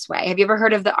Artist's Way. Have you ever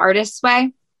heard of The Artist's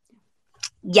Way?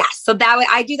 Yes. So that way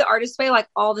I do the artist way like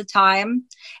all the time.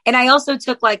 And I also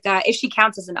took like, if she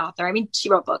counts as an author, I mean, she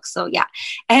wrote books. So yeah.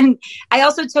 And I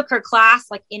also took her class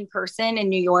like in person in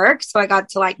New York. So I got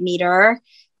to like meet her,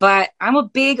 but I'm a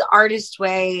big artist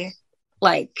way.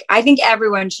 Like, I think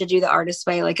everyone should do the artist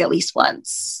way, like at least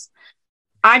once.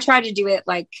 I try to do it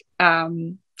like,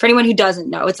 for anyone who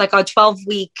doesn't know, it's like a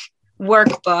 12-week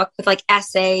workbook with like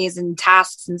essays and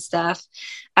tasks and stuff.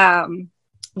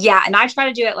 Yeah. And I try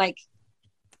to do it like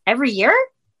every year.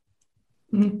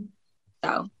 Mm-hmm.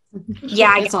 So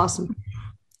yeah, that's awesome.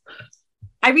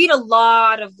 I read a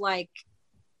lot of like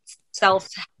self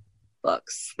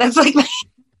books. That's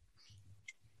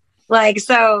like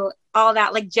so all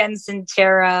that like Jen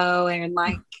Sincero and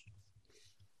like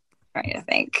trying to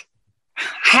think.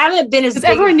 I haven't been as big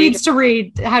everyone needs to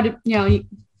read how to,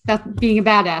 that being a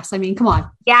badass. I mean, come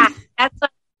on. Yeah, that's a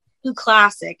new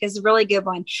classic. Is a really good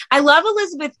one. I love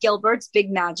Elizabeth Gilbert's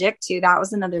Big Magic too. That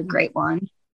was another great one.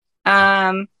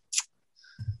 Trying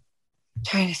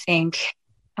to think.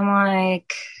 I'm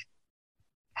like,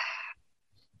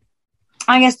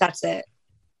 I guess that's it.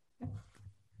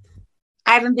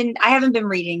 I haven't been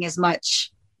reading as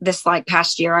much this like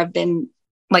past year. I've been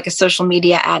like a social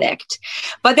media addict,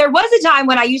 but there was a time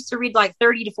when I used to read like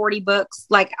 30 to 40 books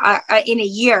like in a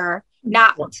year,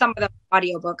 not some of the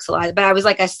audiobooks a lot, but I was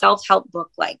like a self-help book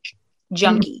like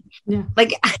junkie. Yeah.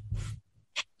 Like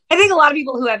I think a lot of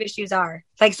people who have issues are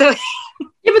like, so yeah,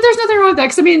 but there's nothing wrong with that.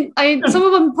 Cause I mean, some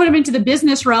of them put them into the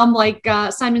business realm, like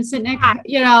Simon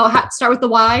Sinek, Start with the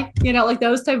Why, like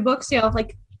those type of books,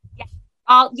 like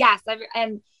yes.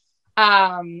 And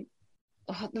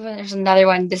there's another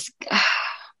one,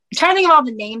 I'm trying to think of all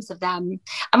the names of them.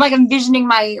 I'm like envisioning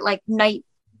my like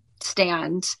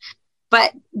nightstand,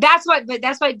 but that's why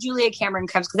Julia Cameron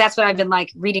comes, because that's what I've been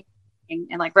like reading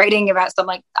and like writing about. So I'm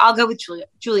like, I'll go with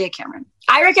Julia Cameron.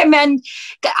 I recommend.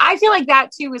 I feel like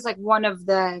that too is like one of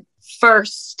the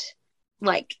first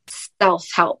like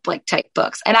self-help like type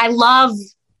books, and I love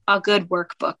a good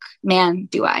workbook. Man,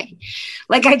 do I!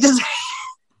 Like I just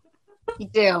you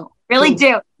do really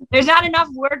do. There's not enough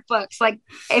workbooks. Like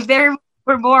if there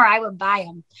were more, I would buy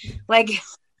them. Like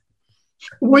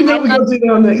we know we're going to do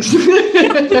now next.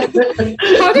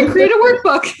 How to create a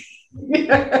workbook.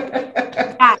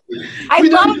 Yeah. I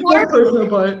love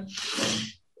workbooks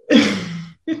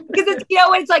because it's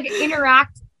it's like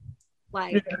interact.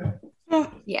 Like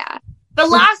yeah. The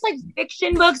last like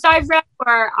fiction books I've read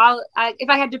were if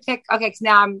I had to pick. Okay, because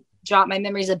now my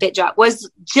memory's a bit dropped. Was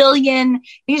Gillian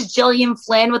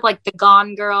Flynn with like the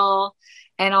Gone Girl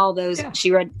and all those. Yeah.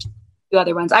 She read two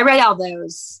other ones. I read all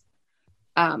those,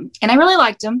 and I really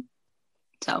liked them.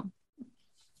 So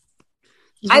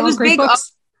I was big on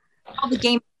all the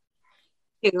Game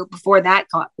too before that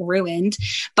got ruined,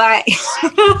 but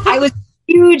I was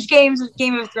huge Game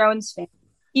of Thrones fan.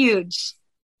 Huge.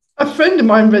 A friend of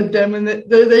mine read them, and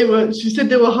they were. She said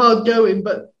they were hard going,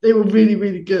 but they were really,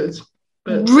 really good.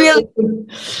 But really,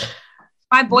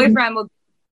 my boyfriend will.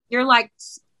 You're like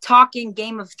talking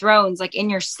Game of Thrones like in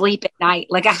your sleep at night.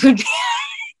 Like I would.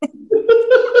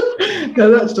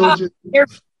 No, that's gorgeous. They're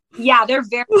very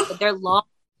good. They're long.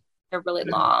 They're really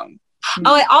long.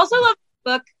 Oh, I also love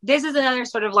the book. This is another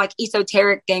sort of like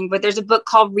esoteric thing, but there's a book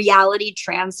called Reality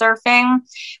Transurfing,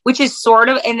 which is sort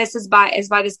of, and this is by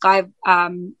this guy,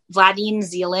 Vladimir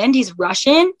Zeland. He's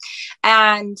Russian.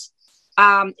 And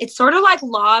it's sort of like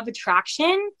Law of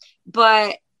Attraction,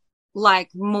 but like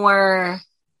a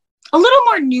little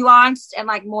more nuanced and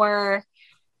like more,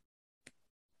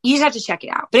 you just have to check it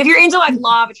out. But if you're into like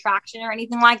Law of Attraction or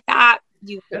anything like that,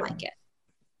 you will like it.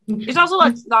 There's also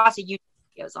lots of YouTube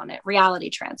videos on it, Reality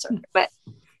Transurfing. But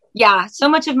yeah, so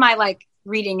much of my like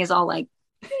reading is all like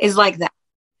that.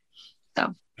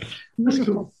 So that's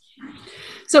cool.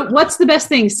 So what's the best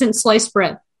thing since sliced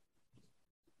bread?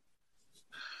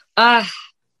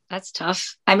 That's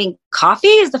tough. I mean, coffee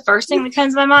is the first thing that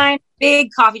comes to my mind. Big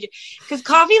coffee, because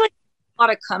coffee like a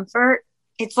lot of comfort.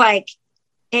 It's like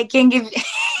it can give.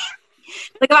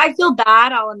 Like if I feel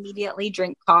bad, I'll immediately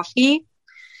drink coffee.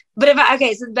 But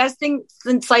so the best thing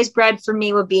since sliced bread for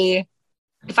me would be,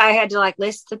 if I had to like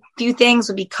list a few things,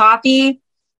 would be coffee,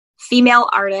 female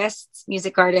artists,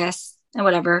 music artists, and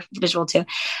whatever, visual too.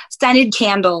 Scented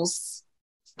candles,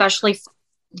 especially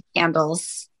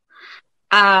candles.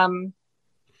 I'll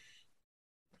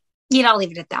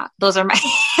leave it at that. Those are my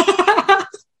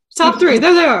top three.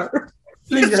 There they are.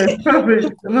 Perfect.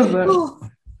 I love that.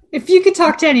 If you could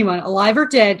talk to anyone, alive or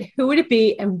dead, who would it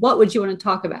be, and what would you want to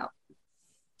talk about?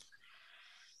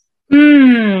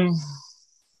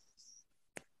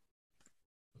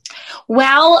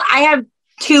 Well, I have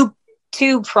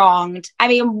two-pronged. I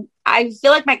mean, I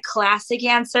feel like my classic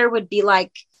answer would be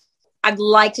like, I'd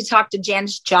like to talk to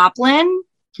Janis Joplin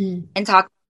and talk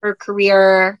about her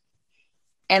career,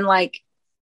 and like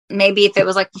maybe if it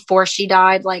was like before she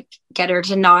died, like get her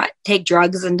to not take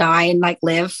drugs and die and like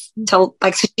live till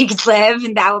like so she could live,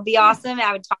 and that would be awesome.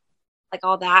 I would talk like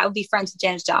all that. I would be friends with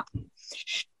Janis Joplin.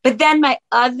 But then my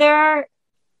other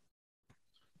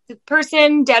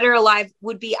person, dead or alive,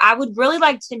 would be, I would really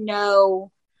like to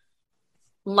know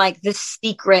like the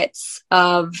secrets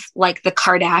of like the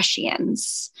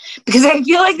Kardashians, because I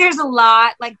feel like there's a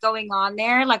lot like going on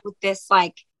there, like with this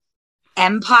like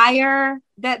empire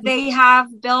that they have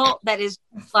built that is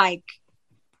like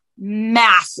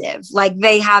massive. Like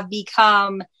they have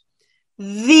become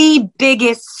the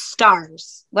biggest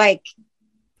stars, like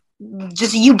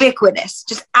just ubiquitous,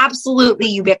 just absolutely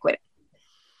ubiquitous.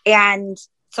 And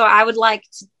so I'd like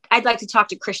to talk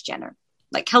to Kris Jenner.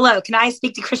 Like, hello, can I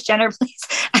speak to Kris Jenner, please?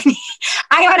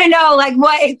 I want to know, like,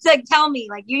 what it's like. Tell me,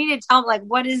 like, you need to tell me, like,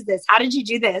 what is this? How did you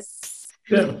do this?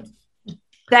 Yeah.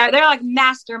 They're like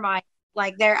mastermind.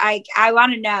 Like, I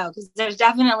want to know, because there's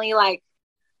definitely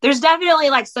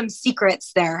like some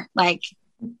secrets there, like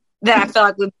that I feel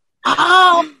like would.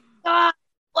 Oh God,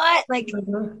 what? Like,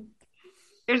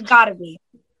 there's got to be.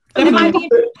 But it might be.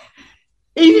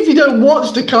 Even if you don't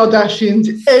watch the Kardashians,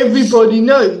 everybody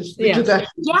knows the Kardashians.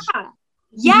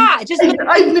 Yeah. Just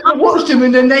I've never watched them,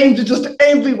 and their names are just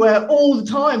everywhere all the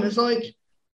time. It's like,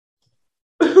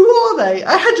 who are they?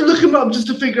 I had to look them up just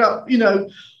to figure out,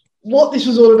 what this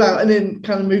was all about, and then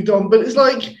kind of moved on. But it's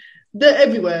like they're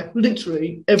everywhere,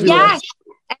 literally everywhere. Yes.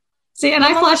 See, and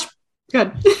I flash.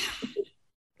 Good.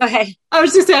 Okay. I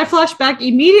was just saying, I flashed back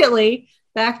immediately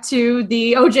back to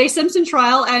the O.J. Simpson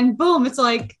trial, and boom, it's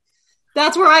like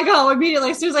that's where I go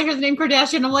immediately. As soon as I hear the name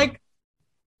Kardashian, I'm like,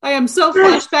 I am so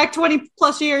flashed back 20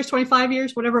 plus years, 25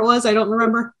 years, whatever it was. I don't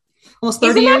remember. Almost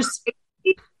 30 years.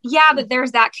 Yeah, but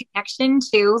there's that connection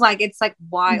too. Like, it's like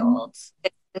wild.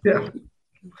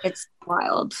 It's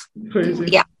wild. Crazy.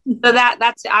 Yeah. So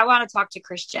that's, I want to talk to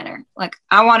Kris Jenner. Like,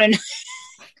 I want to know.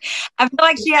 I feel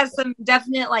like she has some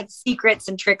definite like secrets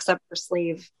and tricks up her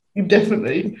sleeve.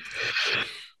 Definitely.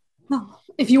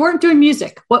 If you weren't doing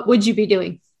music, what would you be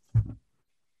doing?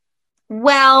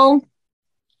 Well,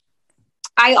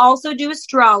 I also do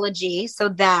astrology. So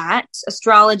that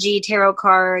astrology, tarot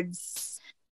cards,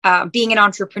 being an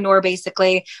entrepreneur,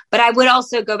 basically. But I would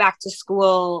also go back to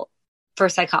school for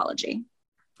psychology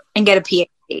and get a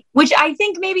PhD, which I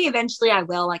think maybe eventually I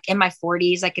will. Like in my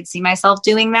 40s, I could see myself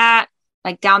doing that,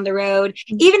 like down the road.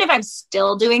 Even if I'm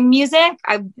still doing music,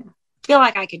 I feel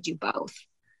like I could do both.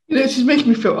 It's just making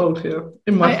me feel old here.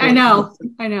 I know.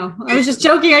 I was just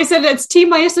joking. I said it's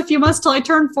T-minus a few months till I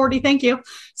turn 40. Thank you.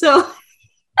 So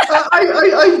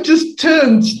I just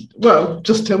turned. What am I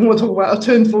talking about? I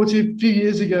turned 40 a few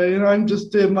years ago, and I'm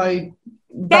just doing my.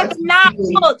 That's not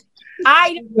old.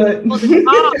 I'm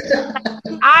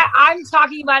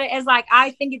talking about it as like,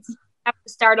 I think it's have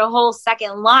to start a whole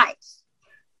second life,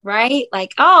 right?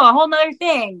 Like, a whole nother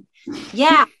thing.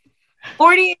 Yeah,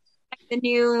 40 is like the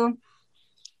new.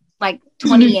 Like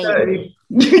 28. I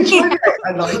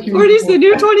like 40's the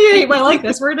new 28. I like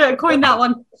this. We're going to coin that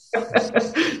one.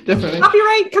 Definitely.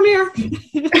 Copyright, come here.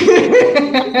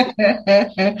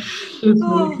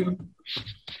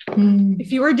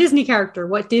 If you were a Disney character,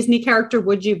 what Disney character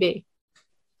would you be?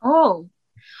 Oh,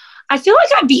 I feel like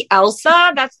I'd be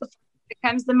Elsa. That's the first that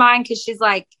comes to mind, because she's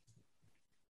like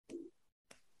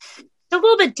it's a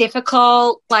little bit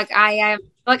difficult. Like I am,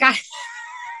 like I.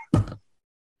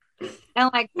 And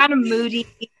like kind of moody,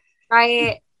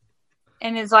 right?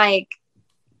 And it's like,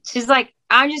 she's like,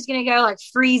 I'm just gonna go like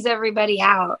freeze everybody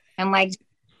out, and like,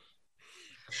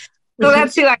 so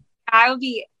that's who I would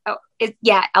be.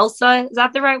 Elsa, is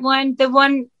that the right one? The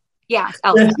one, Elsa.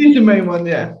 Yeah, she's the main one.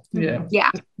 Yeah. I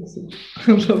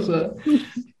love that.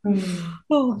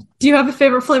 Do you have a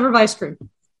favorite flavor of ice cream?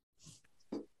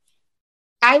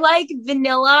 I like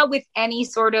vanilla with any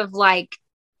sort of like,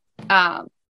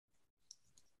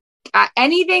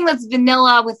 anything that's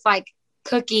vanilla with like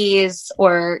cookies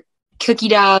or cookie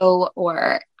dough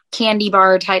or candy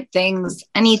bar type things,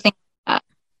 anything like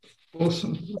that.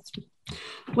 Awesome.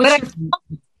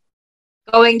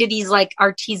 Going to these like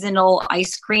artisanal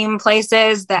ice cream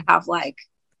places that have like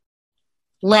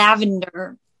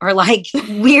lavender or like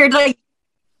weird like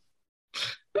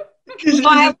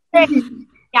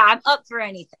I'm up for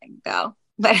anything though.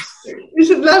 But is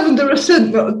it lavender a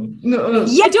scent? No.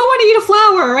 Yeah, I don't want to eat a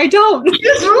flower. I don't.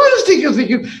 Yes, I was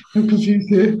thinking, I'm confused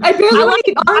here. I barely want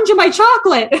to eat orange in my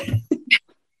chocolate.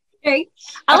 Right.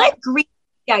 I like green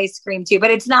ice cream too, but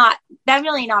it's not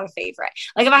definitely not a favorite.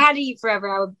 Like if I had to eat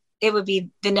forever, it would be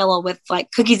vanilla with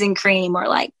like cookies and cream or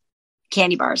like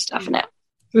candy bar stuff in it.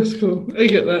 That's cool. I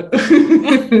get that.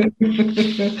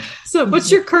 So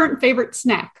what's your current favorite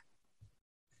snack?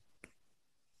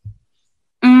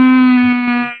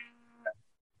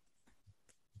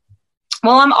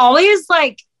 Well, I'm always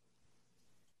like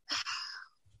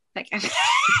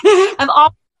I'm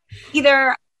all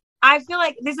either. I feel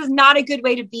like this is not a good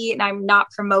way to be, and I'm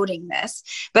not promoting this,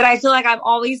 but I feel like I'm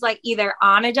always like either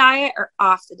on a diet or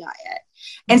off the diet.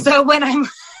 And so when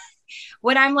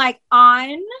I'm like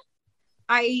on,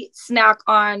 I snack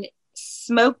on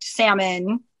smoked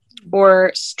salmon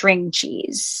or string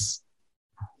cheese.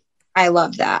 I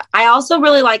love that. I also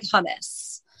really like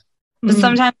hummus, but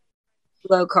sometimes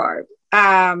low carb.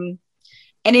 And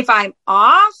if I'm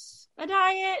off a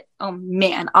diet, oh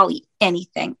man, I'll eat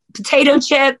anything. Potato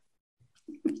chip,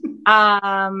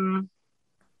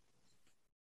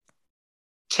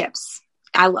 chips.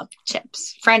 I love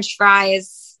chips. French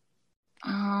fries.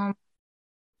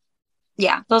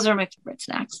 Yeah, those are my favorite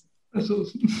snacks. That's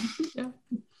awesome. Yeah.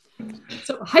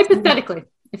 So hypothetically,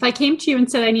 if I came to you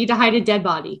and said I need to hide a dead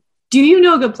body, do you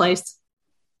know a good place?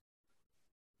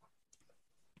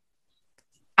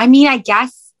 I mean, I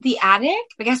guess the attic.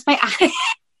 I guess my attic.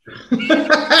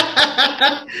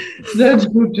 That's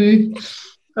good, too.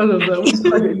 I love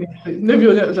that. Maybe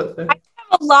you'll get us up there. I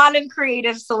have a lot of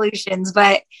creative solutions,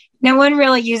 but no one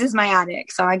really uses my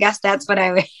attic, so I guess that's what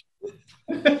I would.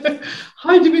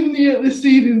 Hide them in the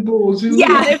ceiling boards.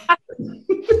 Yeah.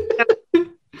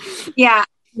 Yeah.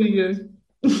 There you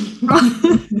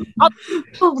I'll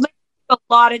do a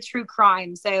lot of true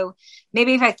crime, so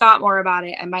maybe if I thought more about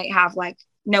it, I might have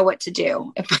know what to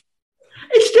do.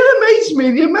 It still amazes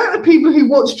me the amount of people who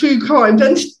watch true crimes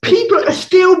and people are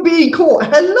still being caught.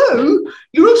 Hello,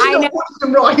 you're also not watching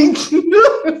them right.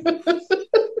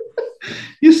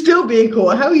 You're still being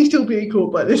caught. How are you still being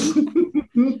caught by this?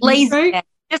 Laziness,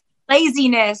 just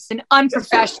laziness and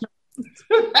unprofessional.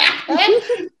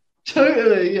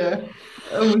 Totally, yeah.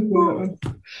 Oh my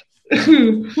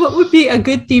God. What would be a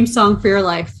good theme song for your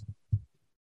life?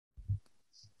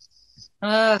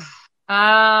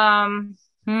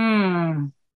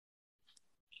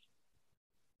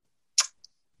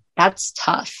 That's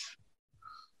tough.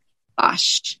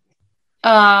 Gosh.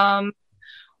 Hard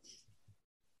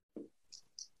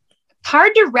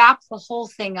to wrap the whole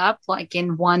thing up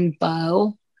in one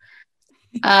bow.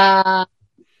 Or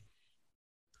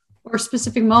a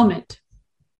specific moment.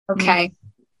 Okay.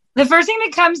 The first thing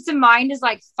that comes to mind is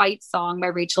Fight Song by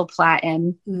Rachel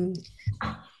Platten.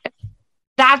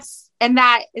 That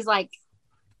is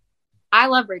I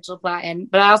love Rachel Platten,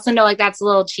 but I also know that's a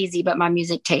little cheesy, but my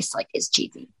music taste is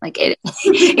cheesy. The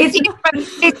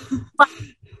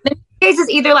case is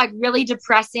either really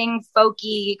depressing,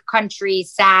 folky, country,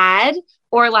 sad,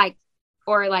 or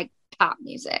pop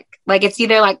music. It's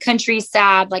either country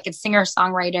sad, a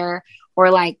singer-songwriter, or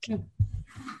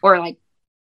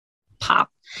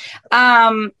pop.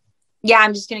 Yeah,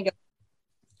 I'm just gonna go.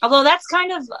 Although that's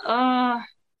kind of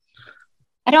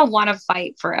I don't want to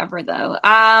fight forever though.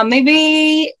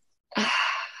 Maybe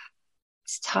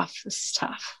it's tough. This is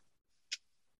tough.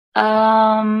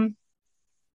 Wide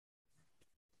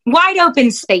Open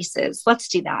Spaces. Let's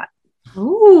do that.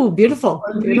 Ooh, beautiful.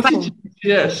 Beautiful.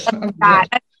 Yes. I've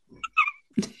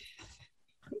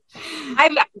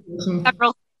got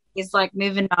several things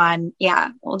moving on.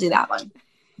 Yeah, we'll do that one.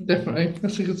 Definitely.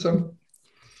 That's a good song.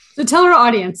 So tell our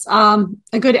audience a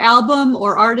good album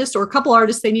or artist or a couple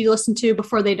artists they need to listen to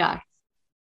before they die.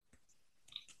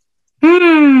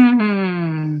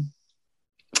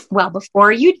 Well,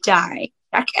 before you die,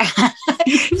 check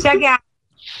out.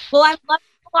 Well, I love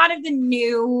a lot of the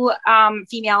new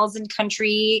females in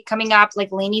country coming up,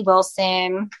 like Lainey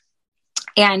Wilson.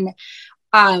 And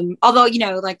although,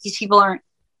 these people aren't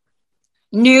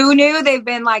new, they've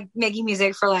been making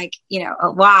music for a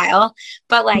while.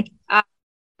 But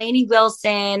Lainey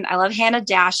Wilson, I love Hannah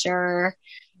Dasher.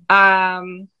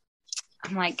 I'm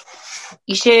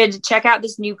you should check out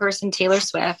this new person, Taylor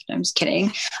Swift. I'm just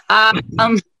kidding. Taylor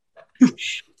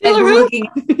looking.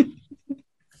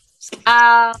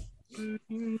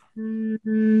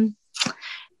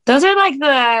 Those are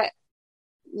the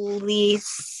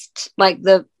least,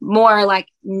 the more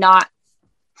not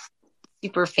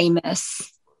super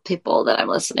famous people that I'm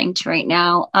listening to right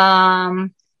now.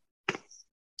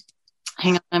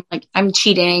 Hang on, I'm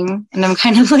cheating, and I'm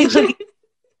kind of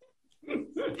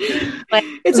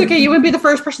it's okay. You wouldn't be the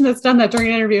first person that's done that during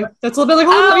an interview. That's a little bit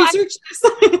let me search this.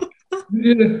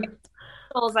 Yeah.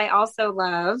 I also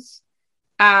love.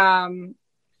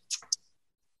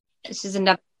 This is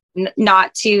enough,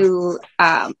 not too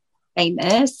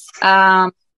famous.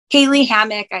 Haley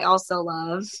Hammock, I also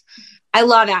love. I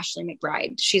love Ashley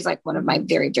McBride. She's like one of my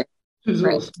very dear friends.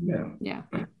 Awesome. Yeah.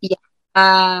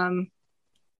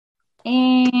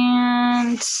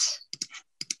 And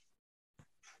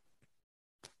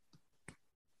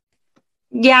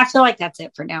yeah, I feel like that's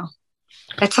it for now.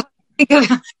 That's all I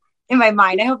think of in my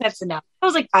mind. I hope that's enough. I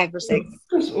was like 5 or 6.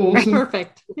 That's awesome.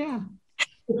 Perfect. Yeah.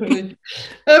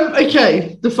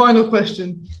 Okay, the final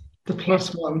question. The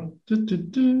plus one. Who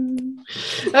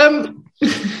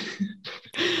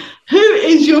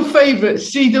is your favourite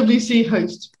CWC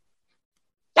host?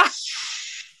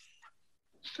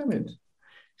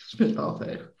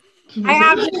 I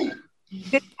have.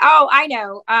 Oh, I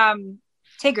know.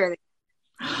 Tigger.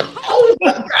 Oh,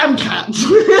 damn cat!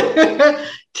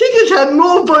 Tigger's had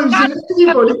more votes than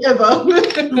anybody ever.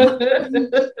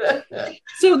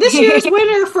 So this year's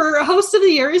winner for host of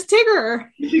the year is Tigger.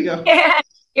 Tigger. Yeah,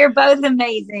 you're both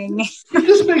amazing. He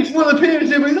just makes one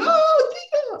appearance and goes, "Oh,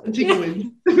 Tigger!" And Tigger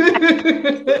wins.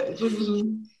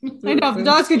 I know if the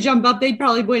dogs could jump up, they'd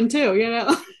probably win too. You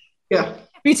know. Yeah.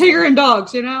 Be Tigger and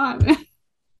dogs. You know.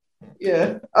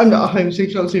 Yeah, I'm not at home, so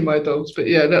you can't see my dogs, but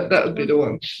yeah, that would be the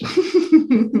one.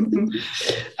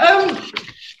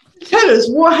 Tell us,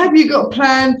 what have you got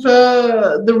planned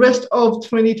for the rest of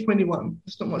 2021?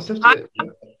 There's not much left to it.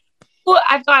 Well,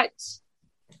 I've got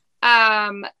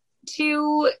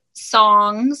 2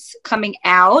 songs coming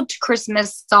out,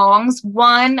 Christmas songs.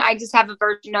 One, I just have a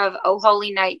version of Oh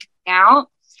Holy Night coming out.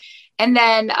 And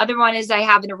then the other one is I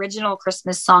have an original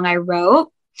Christmas song I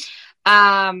wrote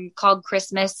called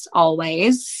Christmas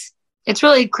Always. It's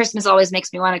really Christmas Always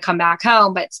Makes Me Want to Come Back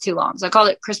Home, but it's too long. So I call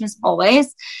it Christmas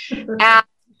Always.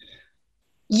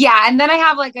 Yeah, and then I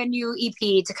have like a new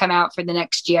EP to come out for the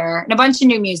next year and a bunch of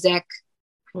new music.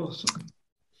 Awesome.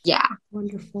 Yeah.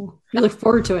 Wonderful. I look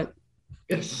forward to it.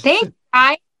 Yes. Thank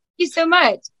you so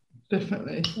much.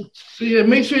 Definitely. So yeah,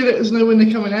 make sure you let us know when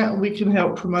they're coming out and we can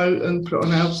help promote and put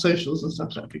on our socials and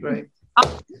stuff. That'd be great.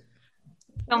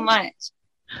 So much.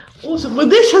 Awesome. Well,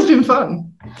 this has been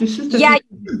fun. This is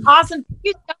awesome. Thank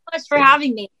you so much for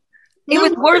having me. It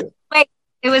was worth the wait.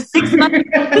 It was 6 months.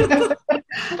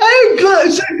 I'm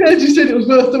so glad you said it was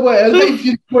worth the wait. I think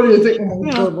you probably think, oh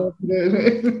my God, what are you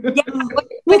doing?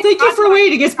 Well, thank you for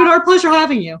waiting. It's been our pleasure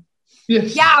having you.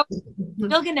 Yes. Yeah.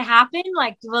 Still going to happen?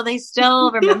 Like, will they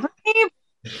still remember me?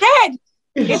 Dead.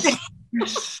 Yes.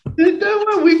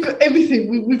 No, we've got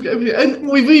everything. We've got everything, and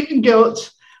we've even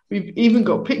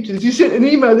got pictures. You sent an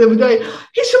email the other day.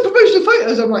 Here's some promotional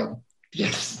photos. I'm like,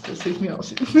 yes, that's me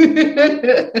awesome.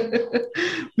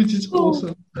 Which is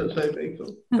awesome. That's very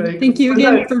cool. Thank you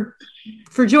again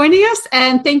for joining us,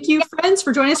 and thank you, friends,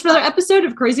 for joining us for another episode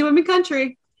of Crazy Women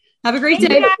Country. Have a great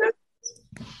day.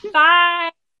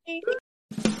 Bye.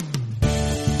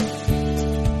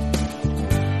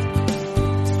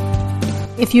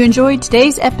 If you enjoyed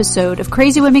today's episode of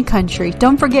Crazy Women Country,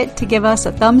 don't forget to give us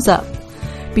a thumbs up.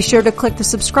 Be sure to click the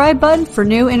subscribe button for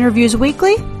new interviews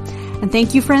weekly. And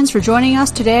thank you, friends, for joining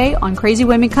us today on Crazy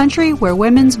Women Country, where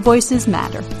women's voices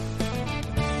matter.